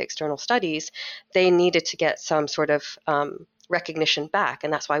time to external studies, they needed to get some sort of recognition back.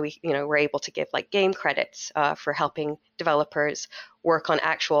 And that's why we, were able to give like game credits for helping developers work on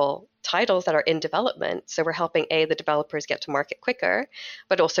actual titles that are in development. So we're helping the developers get to market quicker,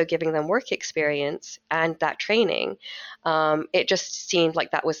 but also giving them work experience and that training. It just seemed like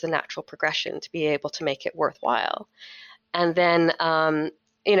that was the natural progression to be able to make it worthwhile. And then,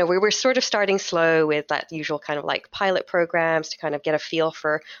 we were sort of starting slow with that usual kind of like pilot programs to kind of get a feel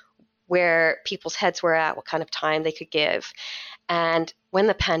for where people's heads were at, what kind of time they could give. And when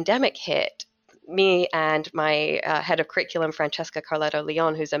the pandemic hit, me and my head of curriculum, Francesca Carletto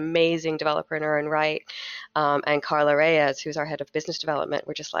Leon, who's an amazing developer in her own right, and Carla Reyes, who's our head of business development,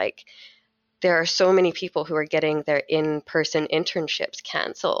 were just like, there are so many people who are getting their in-person internships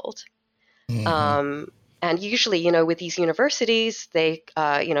canceled. Mm-hmm. And usually, with these universities, they,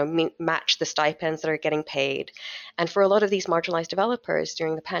 match the stipends that are getting paid. And for a lot of these marginalized developers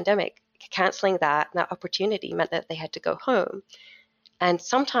during the pandemic, canceling that opportunity meant that they had to go home. And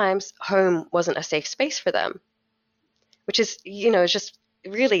sometimes home wasn't a safe space for them, which is, just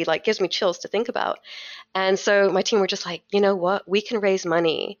really like gives me chills to think about. And so my team were just like, you know what, we can raise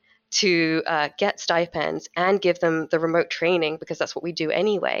money to get stipends and give them the remote training because that's what we do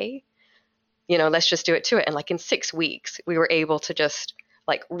anyway. Let's just do it to it. And like in 6 weeks, we were able to just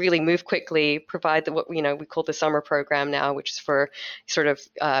like really move quickly, provide what we call the summer program now, which is for sort of,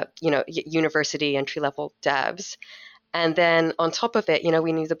 university entry-level devs. And then on top of it,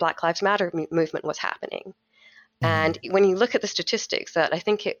 we knew the Black Lives Matter movement was happening. Mm-hmm. And when you look at the statistics, that I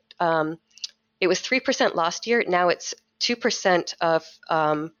think it was 3% last year. Now it's 2% of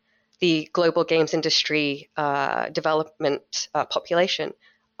the global games industry development population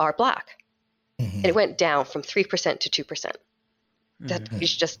are Black. Mm-hmm. And it went down from 3% to 2%. That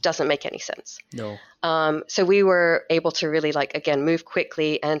just doesn't make any sense. No. So we were able to really move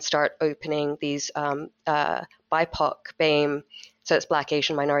quickly and start opening these BIPOC, BAME, so it's Black,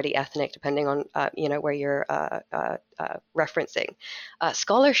 Asian, minority, ethnic, depending on, where you're referencing,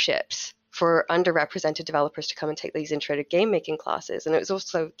 scholarships for underrepresented developers to come and take these intro to game making classes. And it was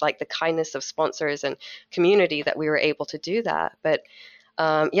also like the kindness of sponsors and community that we were able to do that. But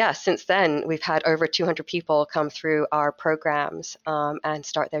since then, we've had over 200 people come through our programs and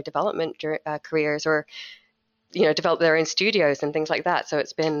start their development careers or, develop their own studios and things like that. So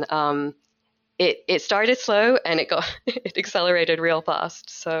it's been, it started slow and it accelerated real fast.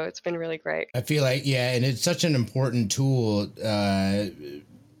 So it's been really great. I feel like, and it's such an important tool,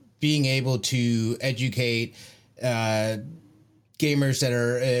 being able to educate gamers that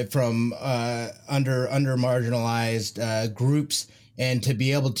are from under marginalized groups, and to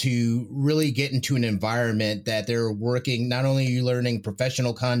be able to really get into an environment that they're working, not only are you learning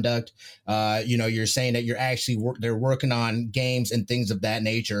professional conduct, you're saying that you're actually they're working on games and things of that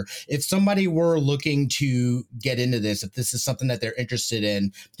nature. If somebody were looking to get into this, if this is something that they're interested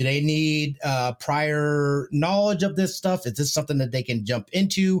in, do they need prior knowledge of this stuff? Is this something that they can jump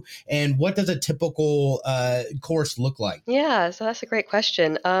into? And what does a typical course look like? Yeah, so that's a great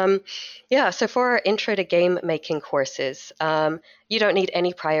question. So for our intro to game making courses, you don't need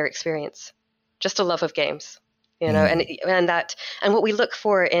any prior experience, just a love of games, and what we look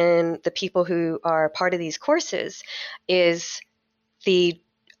for in the people who are part of these courses is the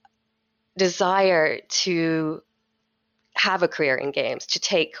desire to have a career in games,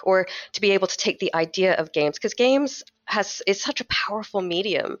 to be able to take the idea of games, because games is such a powerful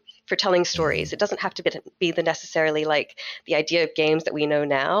medium for telling stories. It doesn't have to be necessarily like the idea of games that we know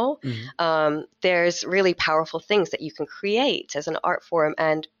now. Mm-hmm. There's really powerful things that you can create as an art form,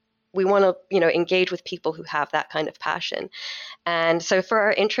 and we want to, engage with people who have that kind of passion. And so for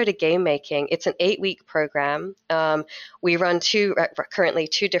our intro to game making, it's an 8-week program. We run currently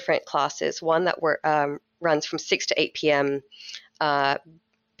two different classes, one that runs from 6 to 8 p.m.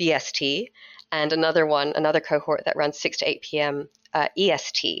 BST, and another cohort that runs 6 to 8 p.m.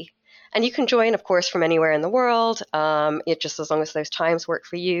 EST. And you can join, of course, from anywhere in the world, just as long as those times work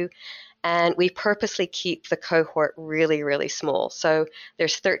for you. And we purposely keep the cohort really, really small. So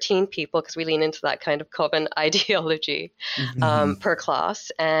there's 13 people, because we lean into that kind of common ideology per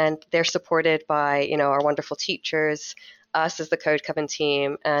class. And they're supported by, our wonderful teachers, us as the Code Coven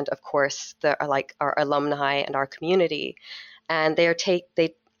team, and of course, our alumni and our community. And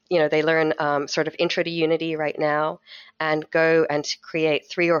they learn sort of intro to Unity right now, and go and create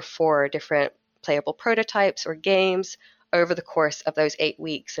 3 or 4 different playable prototypes or games over the course of those 8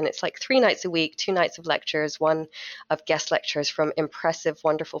 weeks. And it's like 3 nights a week, 2 nights of lectures, 1 of guest lectures from impressive,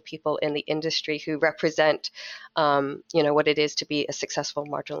 wonderful people in the industry who represent, what it is to be a successful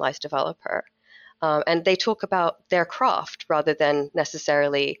marginalized developer. And they talk about their craft rather than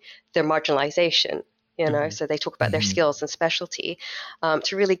necessarily their marginalization. So they talk about their skills and specialty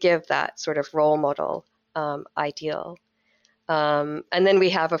to really give that sort of role model ideal. And then we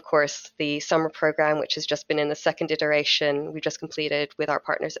have, of course, the summer program, which has just been in the 2nd iteration. We just completed with our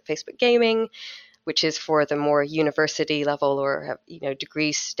partners at Facebook Gaming, which is for the more university level or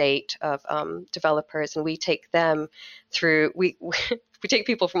degree state of developers, and we take them through. We take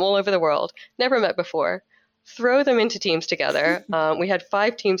people from all over the world, never met before, throw them into teams together. We had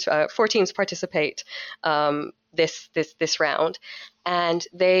 4 teams participate this round, and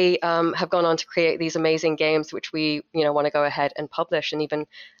they have gone on to create these amazing games, which we want to go ahead and publish. And even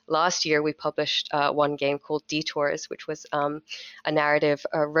last year, we published one game called Detours, which was a narrative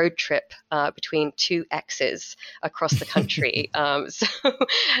road trip between 2 exes across the country. It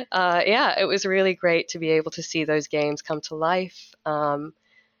was really great to be able to see those games come to life.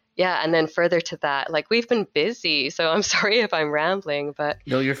 And then further to that, we've been busy, so I'm sorry if I'm rambling, but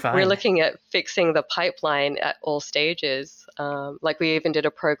no, you're fine. We're looking at fixing the pipeline at all stages. We even did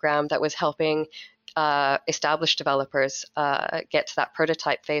a program that was helping established developers get to that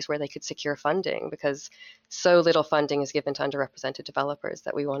prototype phase where they could secure funding, because so little funding is given to underrepresented developers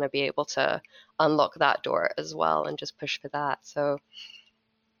that we want to be able to unlock that door as well and just push for that. So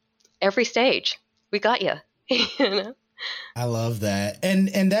every stage, we got you. I love that.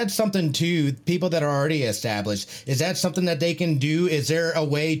 And that's something too, people that are already established, is that something that they can do? Is there a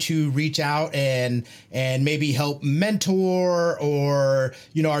way to reach out and maybe help mentor, or,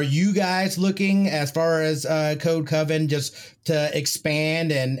 are you guys looking as far as Code Coven just to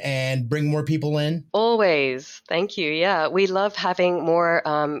expand and bring more people in? Always. Thank you. Yeah, we love having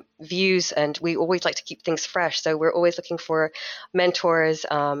more views, and we always like to keep things fresh. So we're always looking for mentors,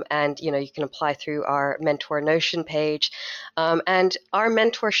 and you can apply through our Mentor Notion page. And our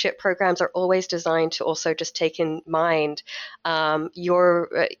mentorship programs are always designed to also just take in mind your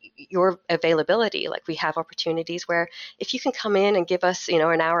availability. We have opportunities where if you can come in and give us, an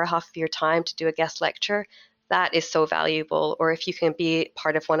hour and a half of your time to do a guest lecture, that is so valuable. Or if you can be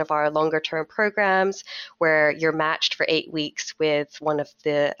part of one of our longer term programs where you're matched for 8 weeks with one of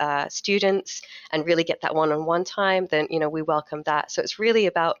the students and really get that one-on-one time, then, we welcome that. So it's really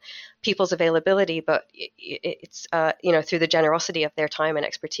about people's availability, but it's, through the generosity of their time and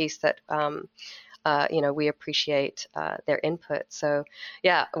expertise that, we appreciate their input. So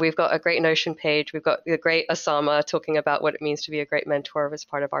yeah, we've got a great Notion page. We've got a great Osama talking about what it means to be a great mentor as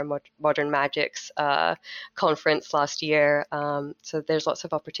part of our Modern Magics conference last year. So there's lots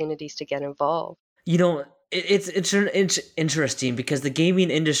of opportunities to get involved. It's interesting because the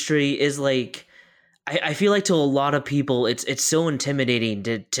gaming industry is I feel like to a lot of people it's so intimidating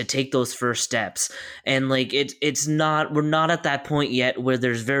to take those first steps, and we're not at that point yet where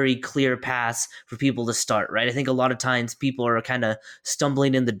there's very clear paths for people to start, right? I think a lot of times people are kind of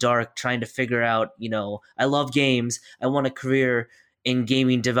stumbling in the dark trying to figure out, I love games, I want a career in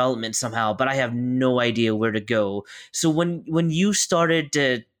gaming development somehow, but I have no idea where to go. So when you started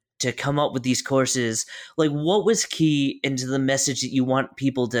to come up with these courses, what was key into the message that you want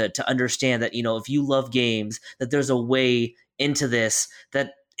people to understand that, if you love games, that there's a way into this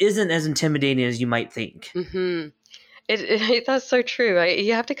that isn't as intimidating as you might think? Mm-hmm. That's so true.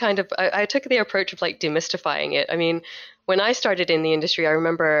 You have to kind of, I took the approach of demystifying it. I mean, when I started in the industry, I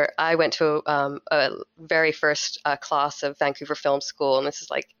remember I went to a very first class of Vancouver Film School, and this is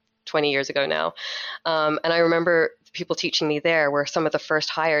 20 years ago now. And I remember people teaching me there were some of the first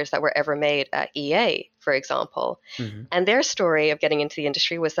hires that were ever made at EA, for example. Mm-hmm. And their story of getting into the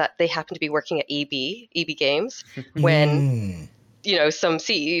industry was that they happened to be working at EB Games when some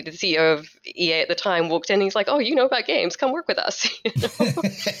the CEO of EA at the time walked in and he's like, "Oh, you know about games, come work with us."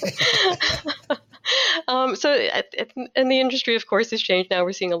 And the industry, of course, has changed now.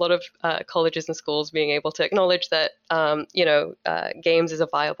 We're seeing a lot of colleges and schools being able to acknowledge that, games is a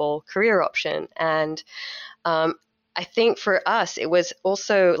viable career option. And I think for us, it was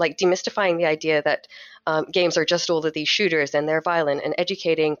also like demystifying the idea that games are just all of these shooters and they're violent, and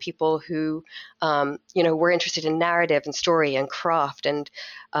educating people who, were interested in narrative and story and craft and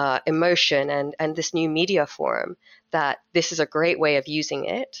emotion and this new media form, that this is a great way of using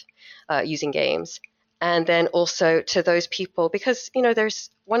games. And then also to those people, because, there's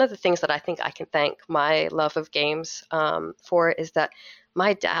one of the things that I think I can thank my love of games for is that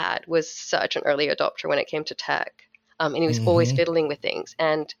my dad was such an early adopter when it came to tech. And he was always fiddling with things.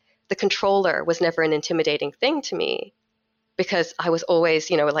 And the controller was never an intimidating thing to me because I was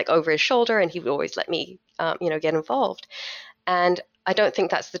always, like over his shoulder, and he would always let me, get involved. And I don't think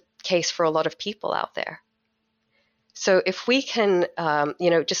that's the case for a lot of people out there. So if we can,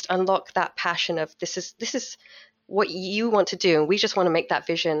 just unlock that passion of this is what you want to do, and we just want to make that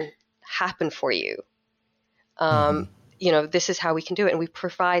vision happen for you. This is how we can do it. And we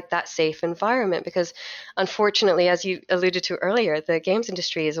provide that safe environment because, unfortunately, as you alluded to earlier, the games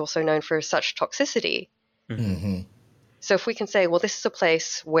industry is also known for such toxicity. So if we can say, well, this is a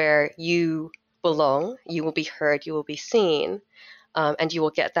place where you belong, you will be heard, you will be seen, and you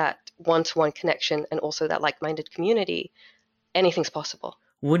will get that one-to-one connection and also that like-minded community, anything's possible.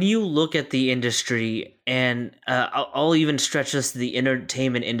 When you look at the industry, and I'll even stretch this to the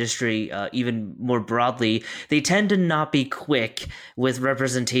entertainment industry even more broadly, they tend to not be quick with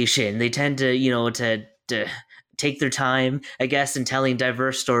representation. They tend to, to take their time, I guess, in telling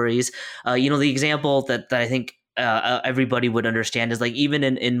diverse stories. The example that I think everybody would understand is like even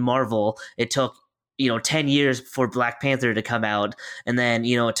in Marvel, it took 10 years for Black Panther to come out, and then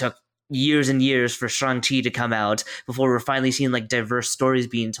it took years and years for Shang-Chi to come out before we're finally seeing like diverse stories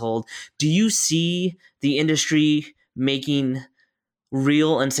being told. Do you see the industry making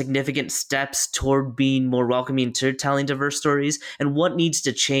real and significant steps toward being more welcoming to telling diverse stories? And what needs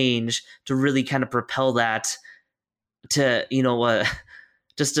to change to really kind of propel that to,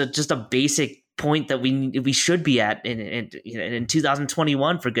 just a basic point that we should be at in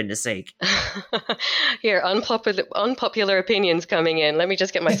 2021, for goodness sake? Here, unpopular opinions coming in. Let me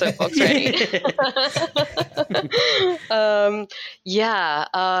just get my soapbox ready.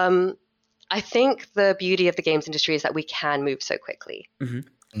 I think the beauty of the games industry is that we can move so quickly.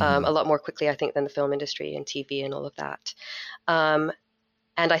 A lot more quickly, I think, than the film industry and TV and all of that. And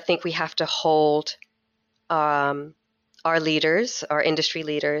I think we have to hold our leaders, our industry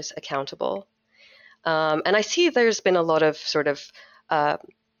leaders, accountable. And I see there's been a lot of sort of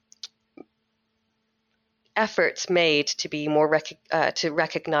efforts made to be more to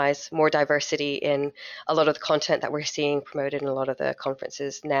recognize more diversity in a lot of the content that we're seeing promoted in a lot of the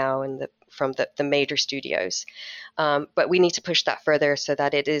conferences now and from the major studios. But we need to push that further so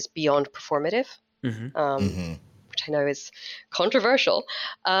that it is beyond performative, which I know is controversial.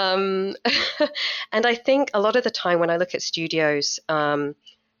 And I think a lot of the time when I look at studios,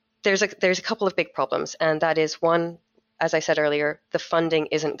 there's a couple of big problems, and that is one, as I said earlier, the funding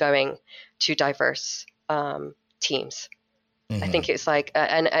isn't going to diverse teams. I think it's like,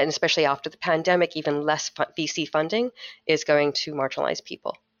 and especially after the pandemic, even less VC funding is going to marginalized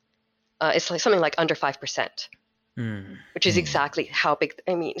people. It's like something like under 5%, which is exactly how big.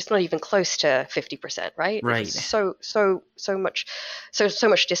 I mean, it's not even close to 50%, right? Right. So much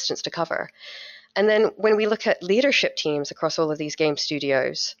distance to cover. And then when we look at leadership teams across all of these game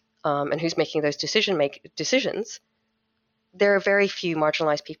studios, and who's making those decisions, there are very few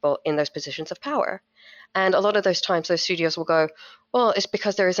marginalized people in those positions of power. And a lot of those times, those studios will go, well, it's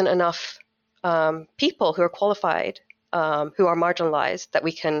because there isn't enough people who are qualified, who are marginalized, that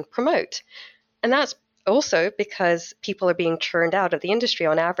we can promote. And that's also because people are being churned out of the industry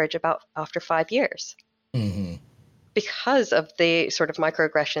on average about after 5 years. Because of the sort of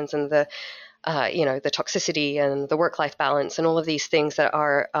microaggressions and the the toxicity and the work-life balance and all of these things that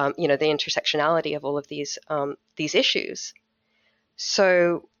are, the intersectionality of all of these issues.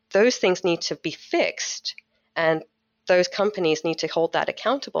 So those things need to be fixed, and those companies need to hold that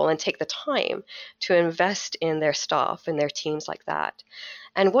accountable and take the time to invest in their staff and their teams like that.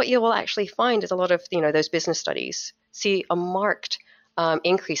 And what you will actually find is a lot of, those business studies see a marked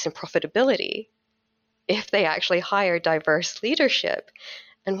increase in profitability if they actually hire diverse leadership.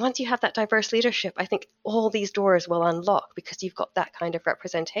 And once you have that diverse leadership, I think all these doors will unlock because you've got that kind of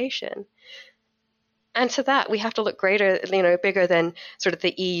representation. And to that, we have to look greater, bigger than sort of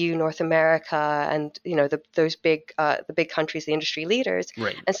the EU, North America, and those the big countries, the industry leaders,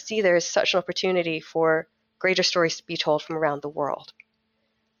 Right. and see there is such an opportunity for greater stories to be told from around the world,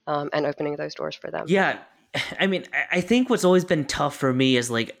 and opening those doors for them. Yeah. I mean, I think what's always been tough for me is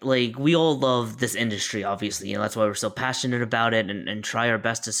like we all love this industry, obviously, and that's why we're so passionate about it and try our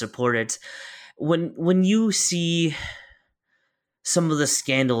best to support it. When you see some of the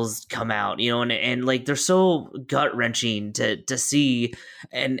scandals come out, and like they're so gut wrenching to see,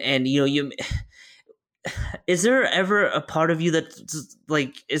 and you is there ever a part of you that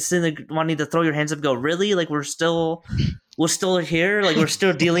like is in the wanting to throw your hands up and go, really? Like we're still here, like we're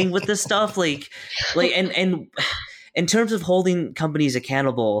still dealing with this stuff, like and in terms of holding companies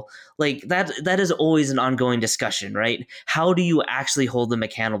accountable, like that is always an ongoing discussion, right? How do you actually hold them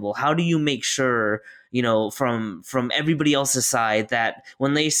accountable? How do you make sure, from everybody else's side, that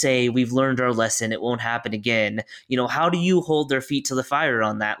when they say we've learned our lesson, it won't happen again, how do you hold their feet to the fire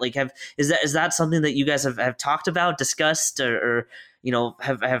on that? Like is that something that you guys have talked about, discussed, or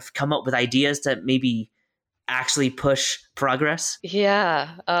have come up with ideas that maybe actually push progress? Yeah.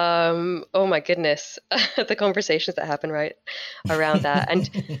 Oh my goodness. The conversations that happen right around that.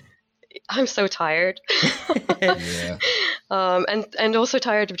 And I'm so tired. Yeah. And also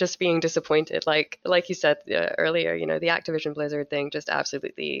tired of just being disappointed. Like you said earlier, the Activision Blizzard thing just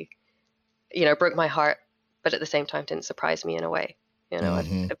absolutely, broke my heart, but at the same time didn't surprise me in a way.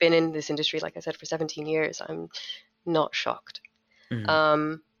 I've been in this industry, like I said, for 17 years. I'm not shocked.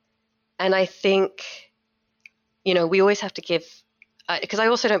 Mm-hmm. And I think, we always have to give, because I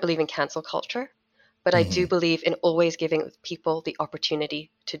also don't believe in cancel culture, but I do believe in always giving people the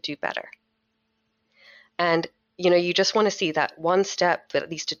opportunity to do better. And, you just want to see that one step that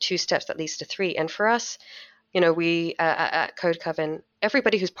leads to two steps that leads to three. And for us, we at Code Coven,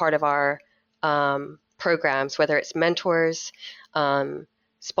 everybody who's part of our programs, whether it's mentors,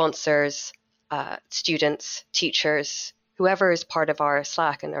 sponsors, students, teachers, whoever is part of our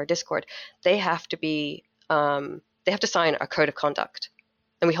Slack and our Discord, they have to sign a code of conduct,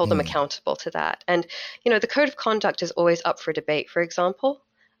 and we hold them accountable to that. And, the code of conduct is always up for debate, for example,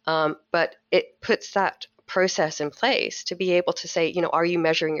 but it puts that process in place to be able to say, are you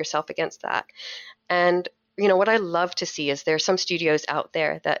measuring yourself against that? And, what I love to see is there are some studios out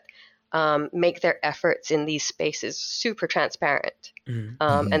there that make their efforts in these spaces super transparent,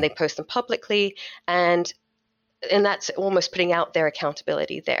 and they post them publicly, and that's almost putting out their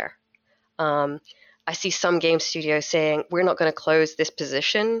accountability there. I see some game studios saying, we're not going to close this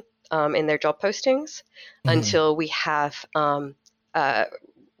position in their job postings until we have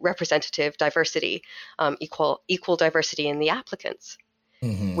representative diversity, equal diversity in the applicants,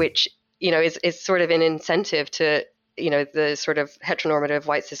 which, is sort of an incentive to, the sort of heteronormative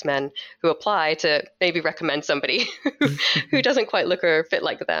white cis men who apply to maybe recommend somebody who doesn't quite look or fit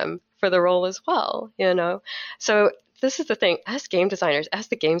like them for the role as well, So this is the thing, as game designers, as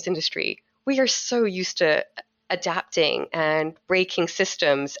the games industry, we are so used to adapting and breaking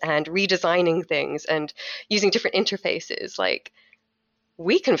systems and redesigning things and using different interfaces. Like,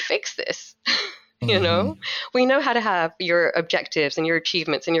 we can fix this. We know how to have your objectives and your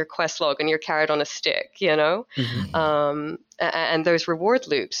achievements and your quest log and your carrot on a stick, and those reward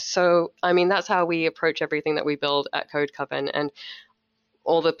loops. So, I mean, that's how we approach everything that we build at Code Coven. And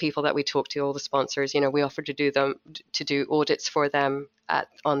all the people that we talk to, all the sponsors, we offer to do audits for them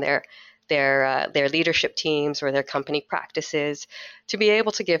on their leadership teams or their company practices, to be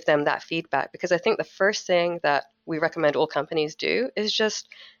able to give them that feedback. Because I think the first thing that we recommend all companies do is just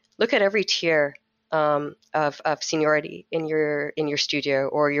look at every tier of seniority in your studio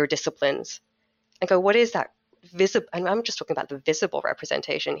or your disciplines and go, what is that visible? And I'm just talking about the visible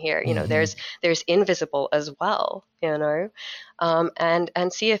representation here. There's invisible as well, and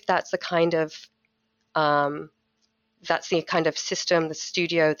see if that's the kind of system, the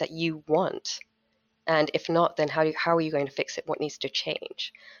studio that you want. And if not, then how are you going to fix it? What needs to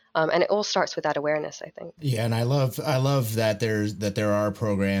change? And it all starts with that awareness, I think. Yeah, and I love that there are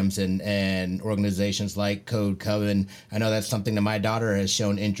programs and organizations like Code Coven. I know that's something that my daughter has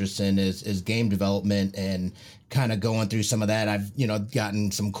shown interest in is game development, and kind of going through some of that. I've gotten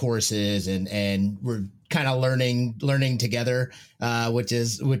some courses and we're kind of learning together, which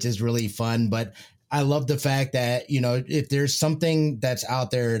is really fun. But I love the fact that, if there's something that's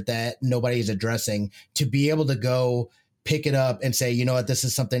out there that nobody's addressing, to be able to go pick it up and say, you know what, this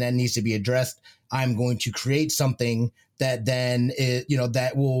is something that needs to be addressed. I'm going to create something that then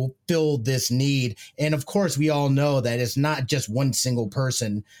that will fill this need. And of course, we all know that it's not just one single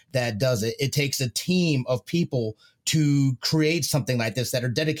person that does it. It takes a team of people to create something like this, that are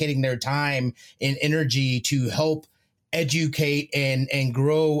dedicating their time and energy to help educate and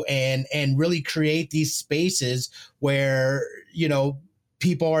grow and really create these spaces where,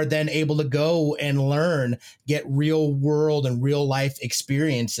 people are then able to go and learn, get real world and real life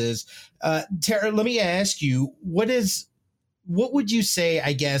experiences. Tara, let me ask you, what would you say,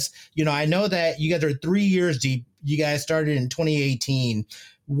 I guess, I know that you guys are 3 years deep. You guys started in 2018.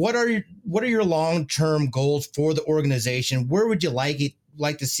 What are your long-term goals for the organization? Where would you like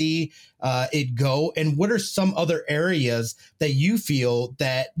to see it go? And what are some other areas that you feel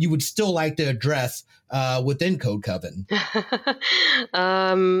that you would still like to address within Code Coven?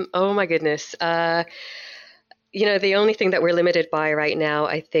 Oh my goodness. The only thing that we're limited by right now,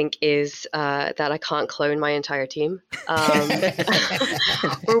 I think, is that I can't clone my entire team.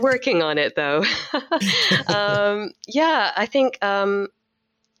 We're working on it, though. I think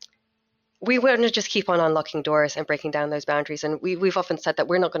we want to just keep on unlocking doors and breaking down those boundaries. And we've often said that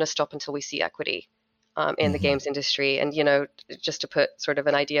we're not going to stop until we see equity in the games industry. And, just to put sort of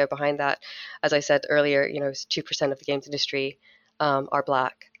an idea behind that, as I said earlier, 2% of the games industry are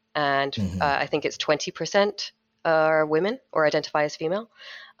Black. And I think it's 20% are women or identify as female.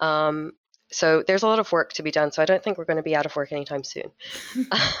 So there's a lot of work to be done. So I don't think we're going to be out of work anytime soon.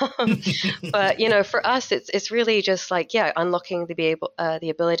 But for us, it's really just like, unlocking the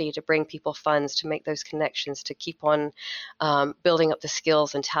ability to bring people funds, to make those connections, to keep on building up the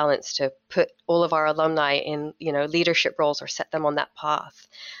skills and talents, to put all of our alumni in leadership roles or set them on that path.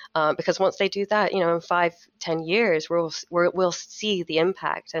 Because once they do that, in 5-10 years, we'll see the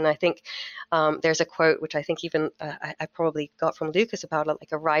impact. And I think there's a quote, which I think even I probably got from Lucas, about it,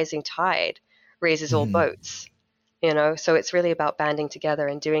 like a rising tide raises all boats, so it's really about banding together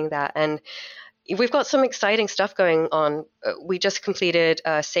and doing that. And we've got some exciting stuff going on. We just completed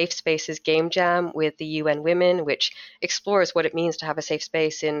a Safe Spaces Game Jam with the UN Women, which explores what it means to have a safe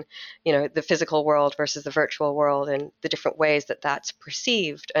space in, the physical world versus the virtual world, and the different ways that that's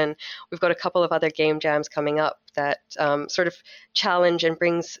perceived. And we've got a couple of other game jams coming up that sort of challenge and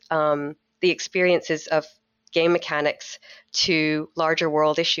brings the experiences of game mechanics to larger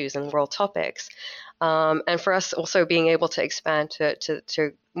world issues and world topics. And for us also being able to expand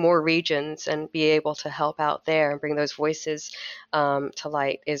to more regions and be able to help out there and bring those voices to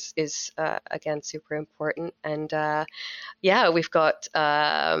light is again, super important. And we've got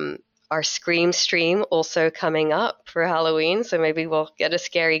our Scream stream also coming up for Halloween, so maybe we'll get a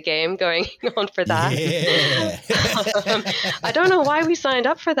scary game going on for that. Yeah. I don't know why we signed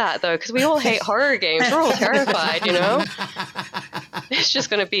up for that, though, because we all hate horror games. We're all terrified, It's just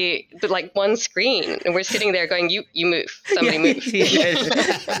going to be like one screen, and we're sitting there going, you move. Somebody move.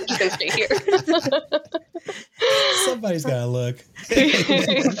 I'm just going to stay here. Somebody's got to look.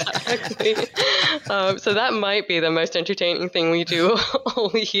 Exactly. So that might be the most entertaining thing we do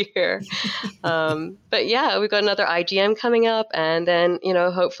all year. But we've got another IGM coming up, and then,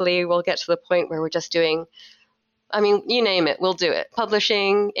 hopefully we'll get to the point where we're just doing, you name it, we'll do it.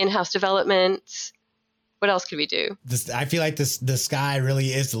 Publishing, in-house development. What else could we do? I feel like the sky really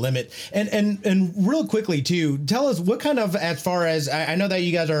is the limit. And real quickly too, tell us what kind of, as far as I know that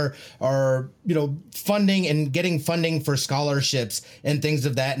you guys are funding and getting funding for scholarships and things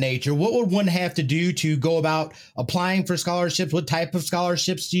of that nature. What would one have to do to go about applying for scholarships? What type of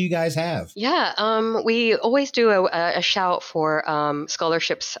scholarships do you guys have? We always do a shout for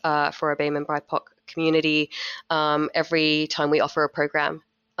scholarships for our BAME and BIPOC community every time we offer a program.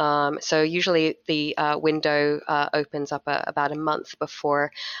 So usually the window opens up about a month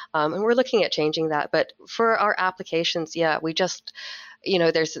before, and we're looking at changing that. But for our applications, we just,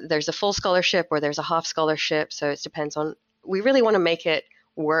 there's a full scholarship or there's a half scholarship. So it depends on, we really want to make it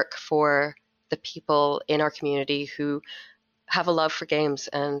work for the people in our community who have a love for games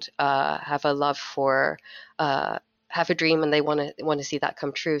and have a love for, have a dream, and they want to see that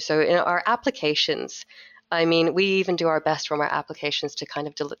come true. So in our applications, we even do our best from our applications to kind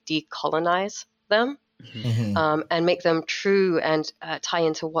of decolonize them and make them true and tie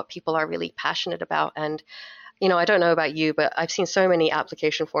into what people are really passionate about. And, I don't know about you, but I've seen so many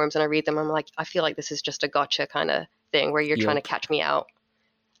application forms and I read them. I'm like, I feel like this is just a gotcha kind of thing where you're trying to catch me out.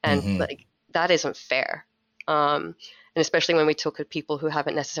 And like, that isn't fair. And especially when we talk to people who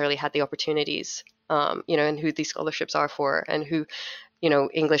haven't necessarily had the opportunities, and who these scholarships are for, and who,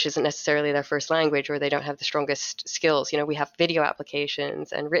 English isn't necessarily their first language, or they don't have the strongest skills. We have video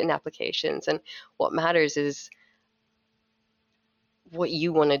applications and written applications, and what matters is what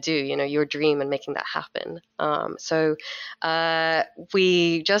you want to do, your dream, and making that happen. So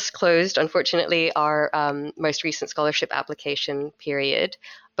we just closed, unfortunately, our most recent scholarship application period,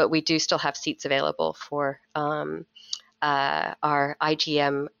 but we do still have seats available for our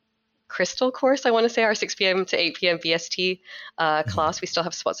IGM Crystal course, I want to say, our 6 p.m. to 8 p.m. BST class. We still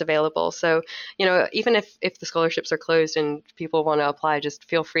have spots available. So, even if the scholarships are closed and people want to apply, just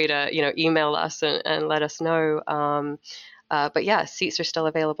feel free to, email us and let us know. But yeah, seats are still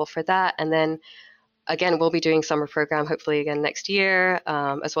available for that. And then again, we'll be doing summer program hopefully again next year,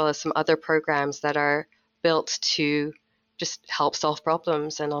 as well as some other programs that are built to just help solve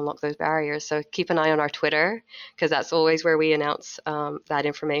problems and unlock those barriers. So keep an eye on our Twitter, because that's always where we announce that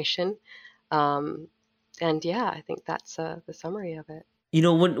information. And yeah, I think that's the summary of it.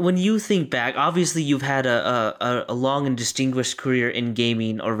 When you think back, obviously you've had a long and distinguished career in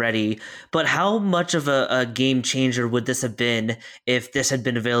gaming already, but how much of a game changer would this have been if this had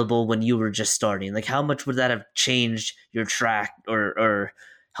been available when you were just starting? Like, how much would that have changed your track or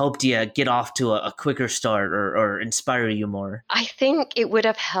helped you get off to a quicker start or inspire you more? I think it would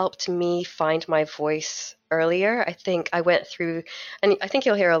have helped me find my voice earlier. I think I went through, and I think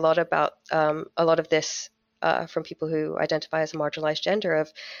you'll hear a lot about a lot of this from people who identify as a marginalized gender,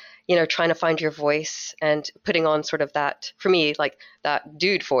 of, trying to find your voice and putting on sort of that, for me, like that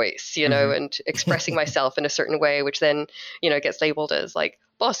dude voice, and expressing myself in a certain way, which then, gets labeled as like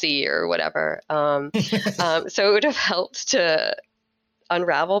bossy or whatever. So it would have helped to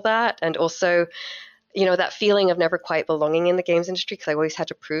unravel that. And also, that feeling of never quite belonging in the games industry, because I always had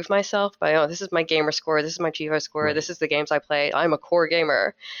to prove myself by, this is my gamer score, this is my GIVO score, right, this is the games I play, I'm a core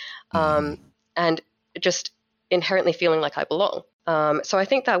gamer. And just inherently feeling like I belong. So I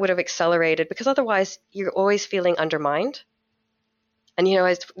think that would have accelerated, because otherwise you're always feeling undermined. And,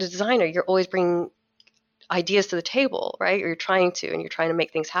 as a designer, you're always bringing ideas to the table, right? Or you're trying to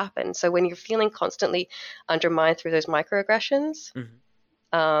make things happen. So when you're feeling constantly undermined through those microaggressions,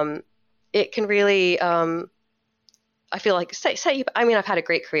 it can really, I feel like, I've had a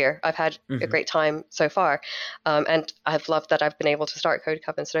great career. I've had a great time so far. And I've loved that I've been able to start Code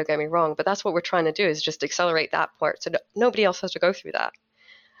Coven, so don't get me wrong. But that's what we're trying to do, is just accelerate that part so nobody else has to go through that.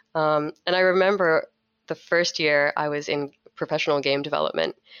 And I remember the first year I was in professional game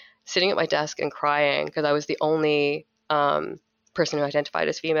development, sitting at my desk and crying because I was the only person who identified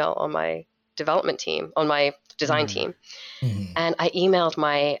as female on my development team, on my design team. And I emailed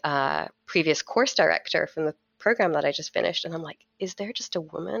my previous course director from the program that I just finished, and I'm like, is there just a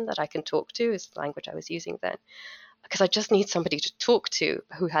woman that I can talk to, is the language I was using then, because I just need somebody to talk to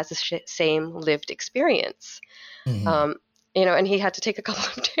who has the same lived experience. And he had to take a couple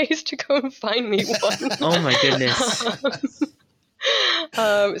of days to go and find me one. Oh my goodness.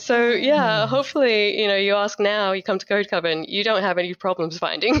 So yeah, hopefully, you ask now, you come to Code Coven, you don't have any problems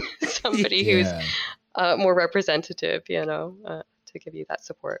finding somebody who's more representative, to give you that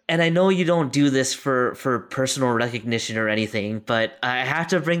support. And I know you don't do this for personal recognition or anything, but I have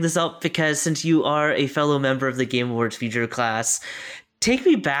to bring this up because since you are a fellow member of the Game Awards feature class, take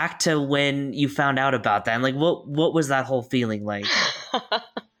me back to when you found out about that. And like, what was that whole feeling like?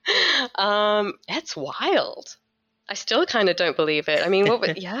 It's wild. I still kind of don't believe it. I mean,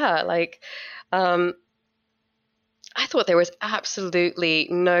 I thought there was absolutely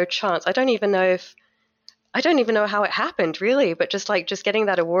no chance. I don't even know how it happened, really, but just getting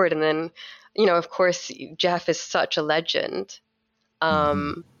that award. And then, of course, Jeff is such a legend,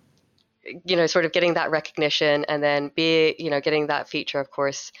 sort of getting that recognition, and then getting that feature, of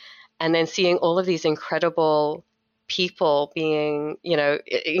course, and then seeing all of these incredible people being,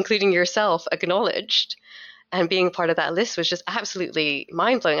 including yourself, acknowledged. And being part of that list was just absolutely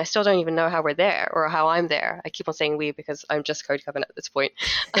mind-blowing. I still don't even know how we're there or how I'm there. I keep on saying we because I'm just Code Coven at this point.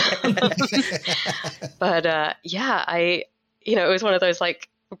 But it was one of those like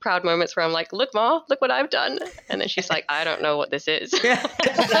proud moments where I'm like, look, Ma, look what I've done. And then she's like, I don't know what this is. All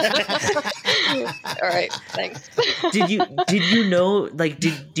right, thanks. Did you know,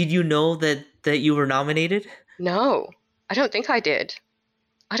 did you know that you were nominated? No, I don't think I did.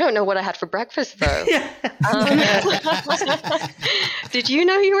 I don't know what I had for breakfast, though. Did you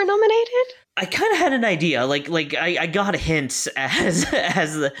know you were nominated? I kind of had an idea. I got hints as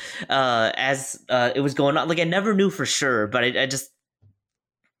it was going on. Like, I never knew for sure, but I just,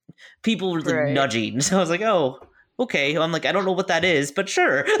 people were like nudging. So I was like, oh, okay. I'm like, I don't know what that is, but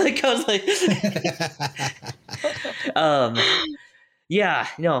sure. Like, I was like,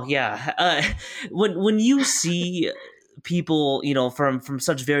 when you see people, from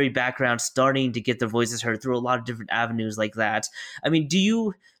such varied backgrounds starting to get their voices heard through a lot of different avenues like that, I mean, do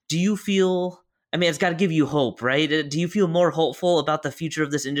you feel, I mean, it's got to give you hope, right? Do you feel more hopeful about the future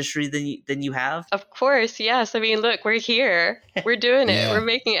of this industry than you have? Of course, yes. I mean, look, we're here. We're doing it. We're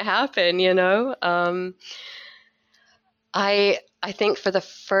making it happen, I think for the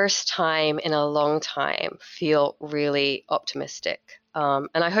first time in a long time, feel really optimistic. And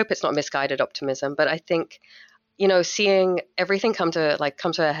I hope it's not misguided optimism, but I think, seeing everything come to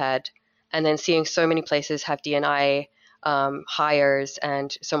a head, and then seeing so many places have D&I hires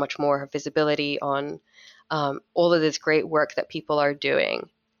and so much more visibility on all of this great work that people are doing.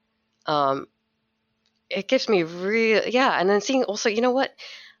 It gives me and then seeing also,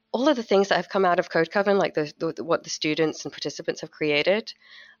 all of the things that have come out of Code Coven, like what the students and participants have created,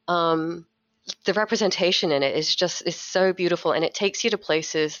 the representation in it is so beautiful, and it takes you to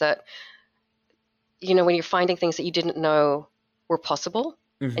places that, when you're finding things that you didn't know were possible,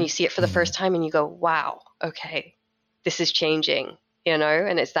 and you see it for the first time, and you go, wow, okay, this is changing,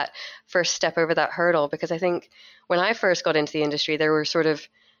 and it's that first step over that hurdle. Because I think when I first got into the industry, there were sort of,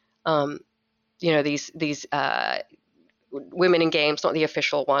 these women in games, not the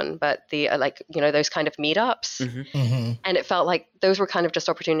official one, but the those kind of meetups, and it felt like those were kind of just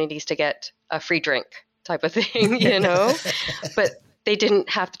opportunities to get a free drink type of thing, but they didn't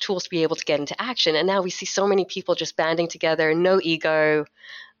have the tools to be able to get into action. And now we see so many people just banding together, no ego.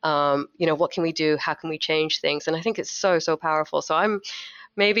 What can we do? How can we change things? And I think it's so, so powerful. So I'm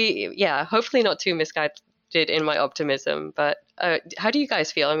hopefully not too misguided in my optimism, but how do you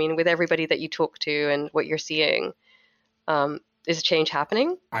guys feel? I mean, with everybody that you talk to and what you're seeing, is change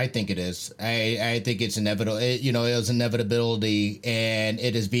happening? I think it is. I think it's inevitable. It was inevitability, and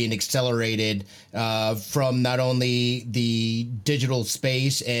it is being accelerated from not only the digital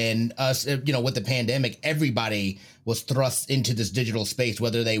space and us, with the pandemic, everybody was thrust into this digital space,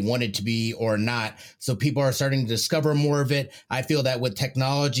 whether they wanted to be or not. So people are starting to discover more of it. I feel that with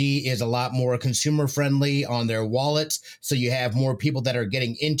technology is a lot more consumer friendly on their wallets. So you have more people that are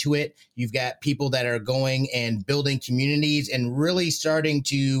getting into it. You've got people that are going and building communities and really starting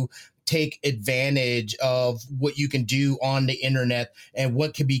to take advantage of what you can do on the internet and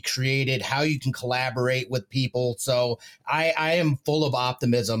what can be created, how you can collaborate with people. So I am full of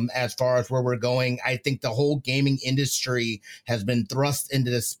optimism as far as where we're going. I think the whole gaming industry has been thrust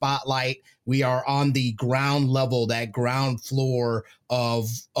into the spotlight. We are on the ground level, that ground floor of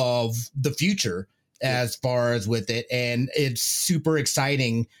the future as far as with it. And it's super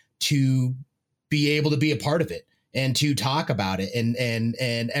exciting to be able to be a part of it and to talk about it,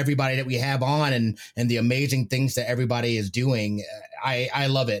 and everybody that we have on, and the amazing things that everybody is doing. I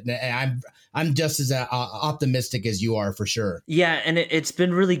love it. And I'm just as optimistic as you are, for sure. Yeah, and it's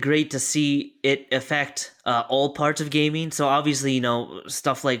been really great to see it affect all parts of gaming. So obviously,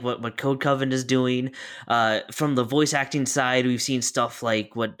 stuff like what Code Coven is doing. From the voice acting side, we've seen stuff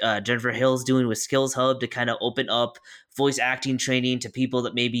like what Jennifer Hill's doing with Skills Hub to kind of open up voice acting training to people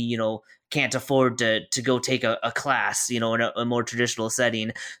that maybe, can't afford to go take a class, in a more traditional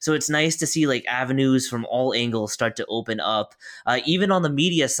setting. So it's nice to see like avenues from all angles start to open up. Even on the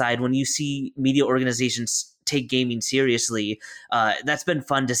media side, when you see media organizations take gaming seriously, that's been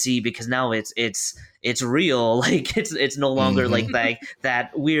fun to see, because now it's real. Like it's no longer like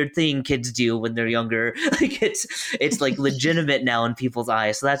that weird thing kids do when they're younger. Like it's like legitimate now in people's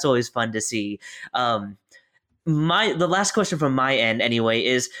eyes. So that's always fun to see. The last question from my end anyway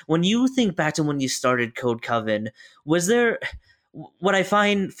is, when you think back to when you started Code Coven, was there, what I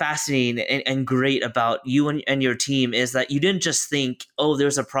find fascinating and great about you and your team is that you didn't just think, oh,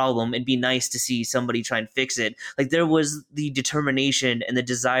 there's a problem, it'd be nice to see somebody try and fix it. Like, there was the determination and the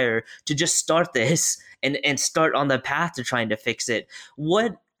desire to just start this and start on the path to trying to fix it.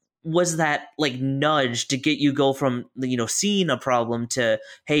 What was that like nudge to get you go from, seeing a problem to,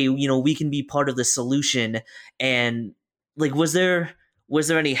 hey, we can be part of the solution? And like, was there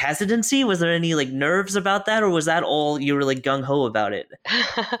any hesitancy? Was there any like nerves about that? Or was that all you were like gung ho about it?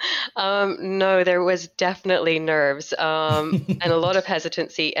 No, there was definitely nerves, and a lot of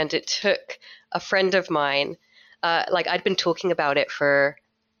hesitancy. And it took a friend of mine, I'd been talking about it for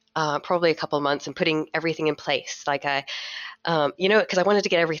probably a couple of months and putting everything in place. Because I wanted to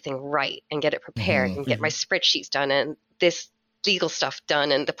get everything right and get it prepared and get my spreadsheets done and this legal stuff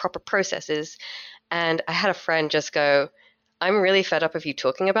done and the proper processes. And I had a friend just go, I'm really fed up of you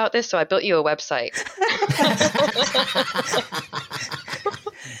talking about this, so I built you a website.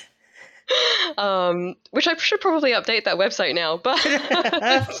 Which I should probably update that website now, but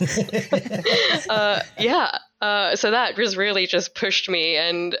so that just really just pushed me,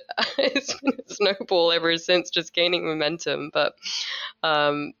 and it's been a snowball ever since, just gaining momentum. But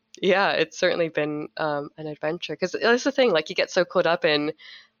it's certainly been an adventure, because that's the thing, like, you get so caught up in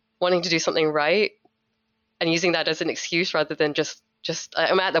wanting to do something right and using that as an excuse rather than just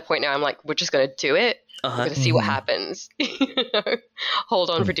I'm at the point now, I'm like, we're just going to do it. We're going to see what happens. Hold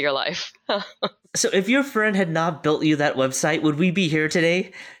on for dear life. So if your friend had not built you that website, would we be here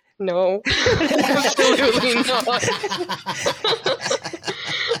today? No, absolutely not.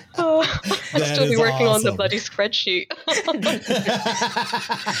 I'll still be working on the bloody spreadsheet.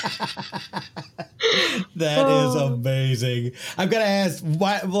 That is amazing. I'm going to ask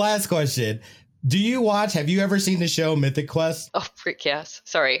last question. Have you ever seen the show Mythic Quest? Oh, freak, yes.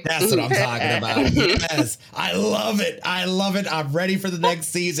 Sorry. That's what I'm talking about. Yes. I love it. I'm ready for the next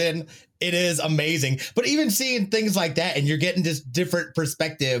season. It is amazing. But even seeing things like that, and you're getting this different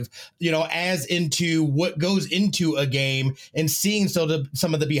perspective, as into what goes into a game, and seeing some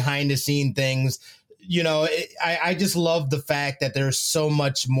of the behind the scene things. I just love the fact that there's so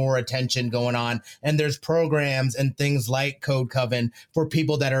much more attention going on, and there's programs and things like Code Coven for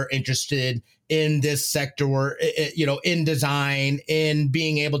people that are interested in this sector, or, in design, in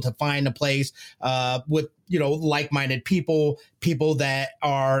being able to find a place with, like-minded people that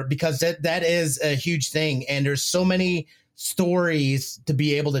are, because that is a huge thing. And there's so many stories to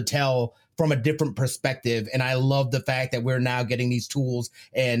be able to tell from a different perspective. And I love the fact that we're now getting these tools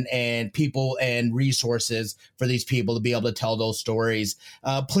and people and resources for these people to be able to tell those stories.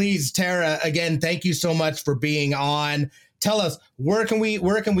 Please, Tara, again, thank you so much for being on. Tell us, where can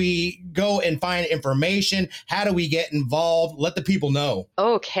we go and find information? How do we get involved? Let the people know.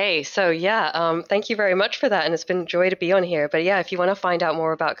 Okay, so thank you very much for that, and it's been a joy to be on here. But if you want to find out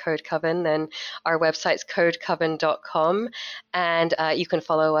more about Code Coven, then our website's codecoven.com, and you can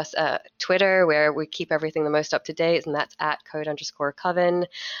follow us at Twitter, where we keep everything the most up to date, and that's at @code_coven.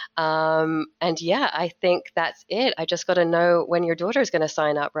 I think that's it. I just got to know when your daughter is going to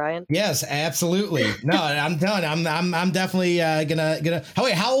sign up, Ryan. Yes, absolutely. No, I'm telling you, I'm definitely gonna. Oh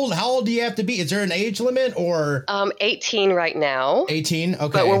wait, how old do you have to be? Is there an age limit or? 18 right now. 18. Okay,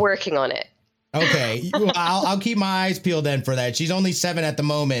 but we're working on it. Okay, I'll keep my eyes peeled then for that. She's only 7 at the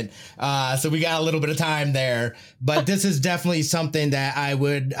moment, so we got a little bit of time there. But this is definitely something that I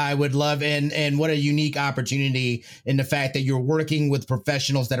would love, and what a unique opportunity in the fact that you're working with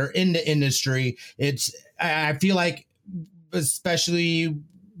professionals that are in the industry. I feel like, especially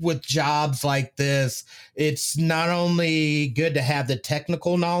with jobs like this, it's not only good to have the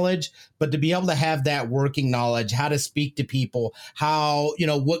technical knowledge, but to be able to have that working knowledge, how to speak to people, how,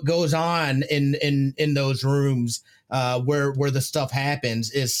 what goes on in those rooms where the stuff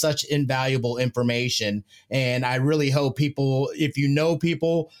happens, is such invaluable information. And I really hope people, if you know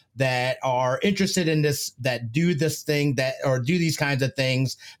people that are interested in this, that do this thing, or do these kinds of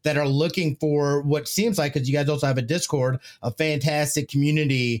things, that are looking for what seems like, because you guys also have a Discord, a fantastic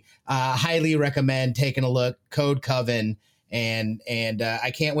community, highly recommend taking a look, Code Coven. And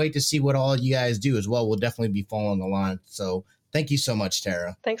I can't wait to see what all you guys do as well. We'll definitely be following along. So thank you so much,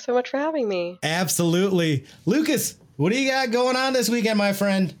 Tara. Thanks so much for having me. Absolutely. Lucas, what do you got going on this weekend, my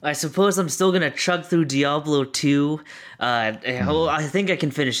friend? I suppose I'm still going to chug through Diablo 2. I think I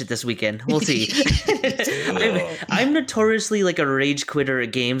can finish it this weekend. We'll see. I'm notoriously like a rage quitter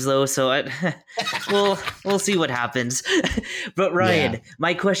at games, though, so we'll see what happens. But Ryan,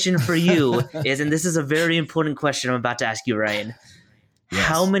 my question for you is, and this is a very important question I'm about to ask you, Ryan. Yes.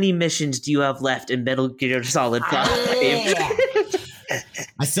 How many missions do you have left in Metal Gear Solid 5?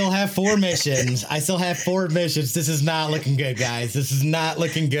 I still have 4 missions. This is not looking good, guys. This is not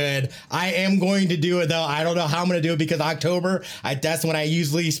looking good. I am going to do it, though. I don't know how I'm going to do it, because October, that's when I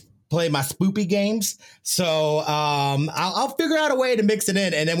usually play my spoopy games. So I'll figure out a way to mix it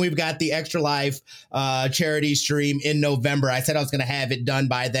in. And then we've got the Extra Life charity stream in November. I said I was going to have it done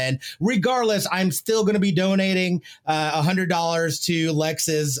by then. Regardless, I'm still going to be donating $100 to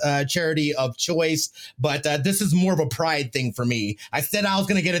Lex's charity of choice. But this is more of a pride thing for me. I said I was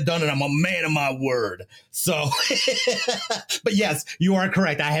going to get it done, and I'm a man of my word. So, but yes, you are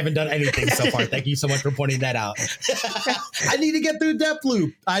correct. I haven't done anything so far. Thank you so much for pointing that out. I need to get through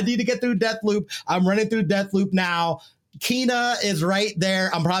Deathloop. I'm running through Deathloop now. Kina is right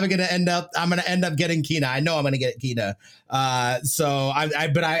there. I'm going to end up getting Kina. I know I'm going to get Kina. I'm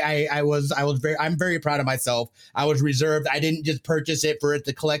very proud of myself. I was reserved. I didn't just purchase it for it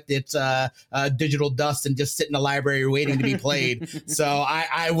to collect its digital dust and just sit in the library waiting to be played. So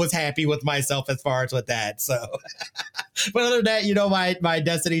I was happy with myself as far as with that. So, But other than that, my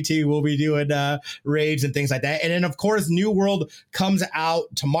Destiny 2 will be doing raids and things like that. And then, of course, New World comes out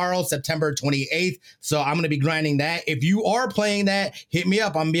tomorrow, September 28th. So I'm going to be grinding that. If you are playing that, hit me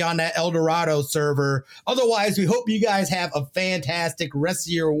up. I'm going to be on that El Dorado server. Otherwise, we hope you guys have a fantastic rest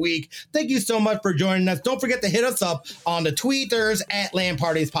of your week. Thank you so much for joining us. Don't forget to hit us up on the tweeters at LAN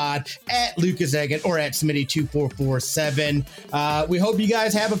Parties Pod, at Lucas Egan, or at Smitty2447. We hope you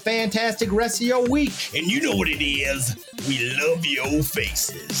guys have a fantastic rest of your week. And you know what it is. We love your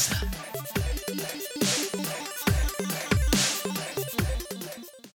faces.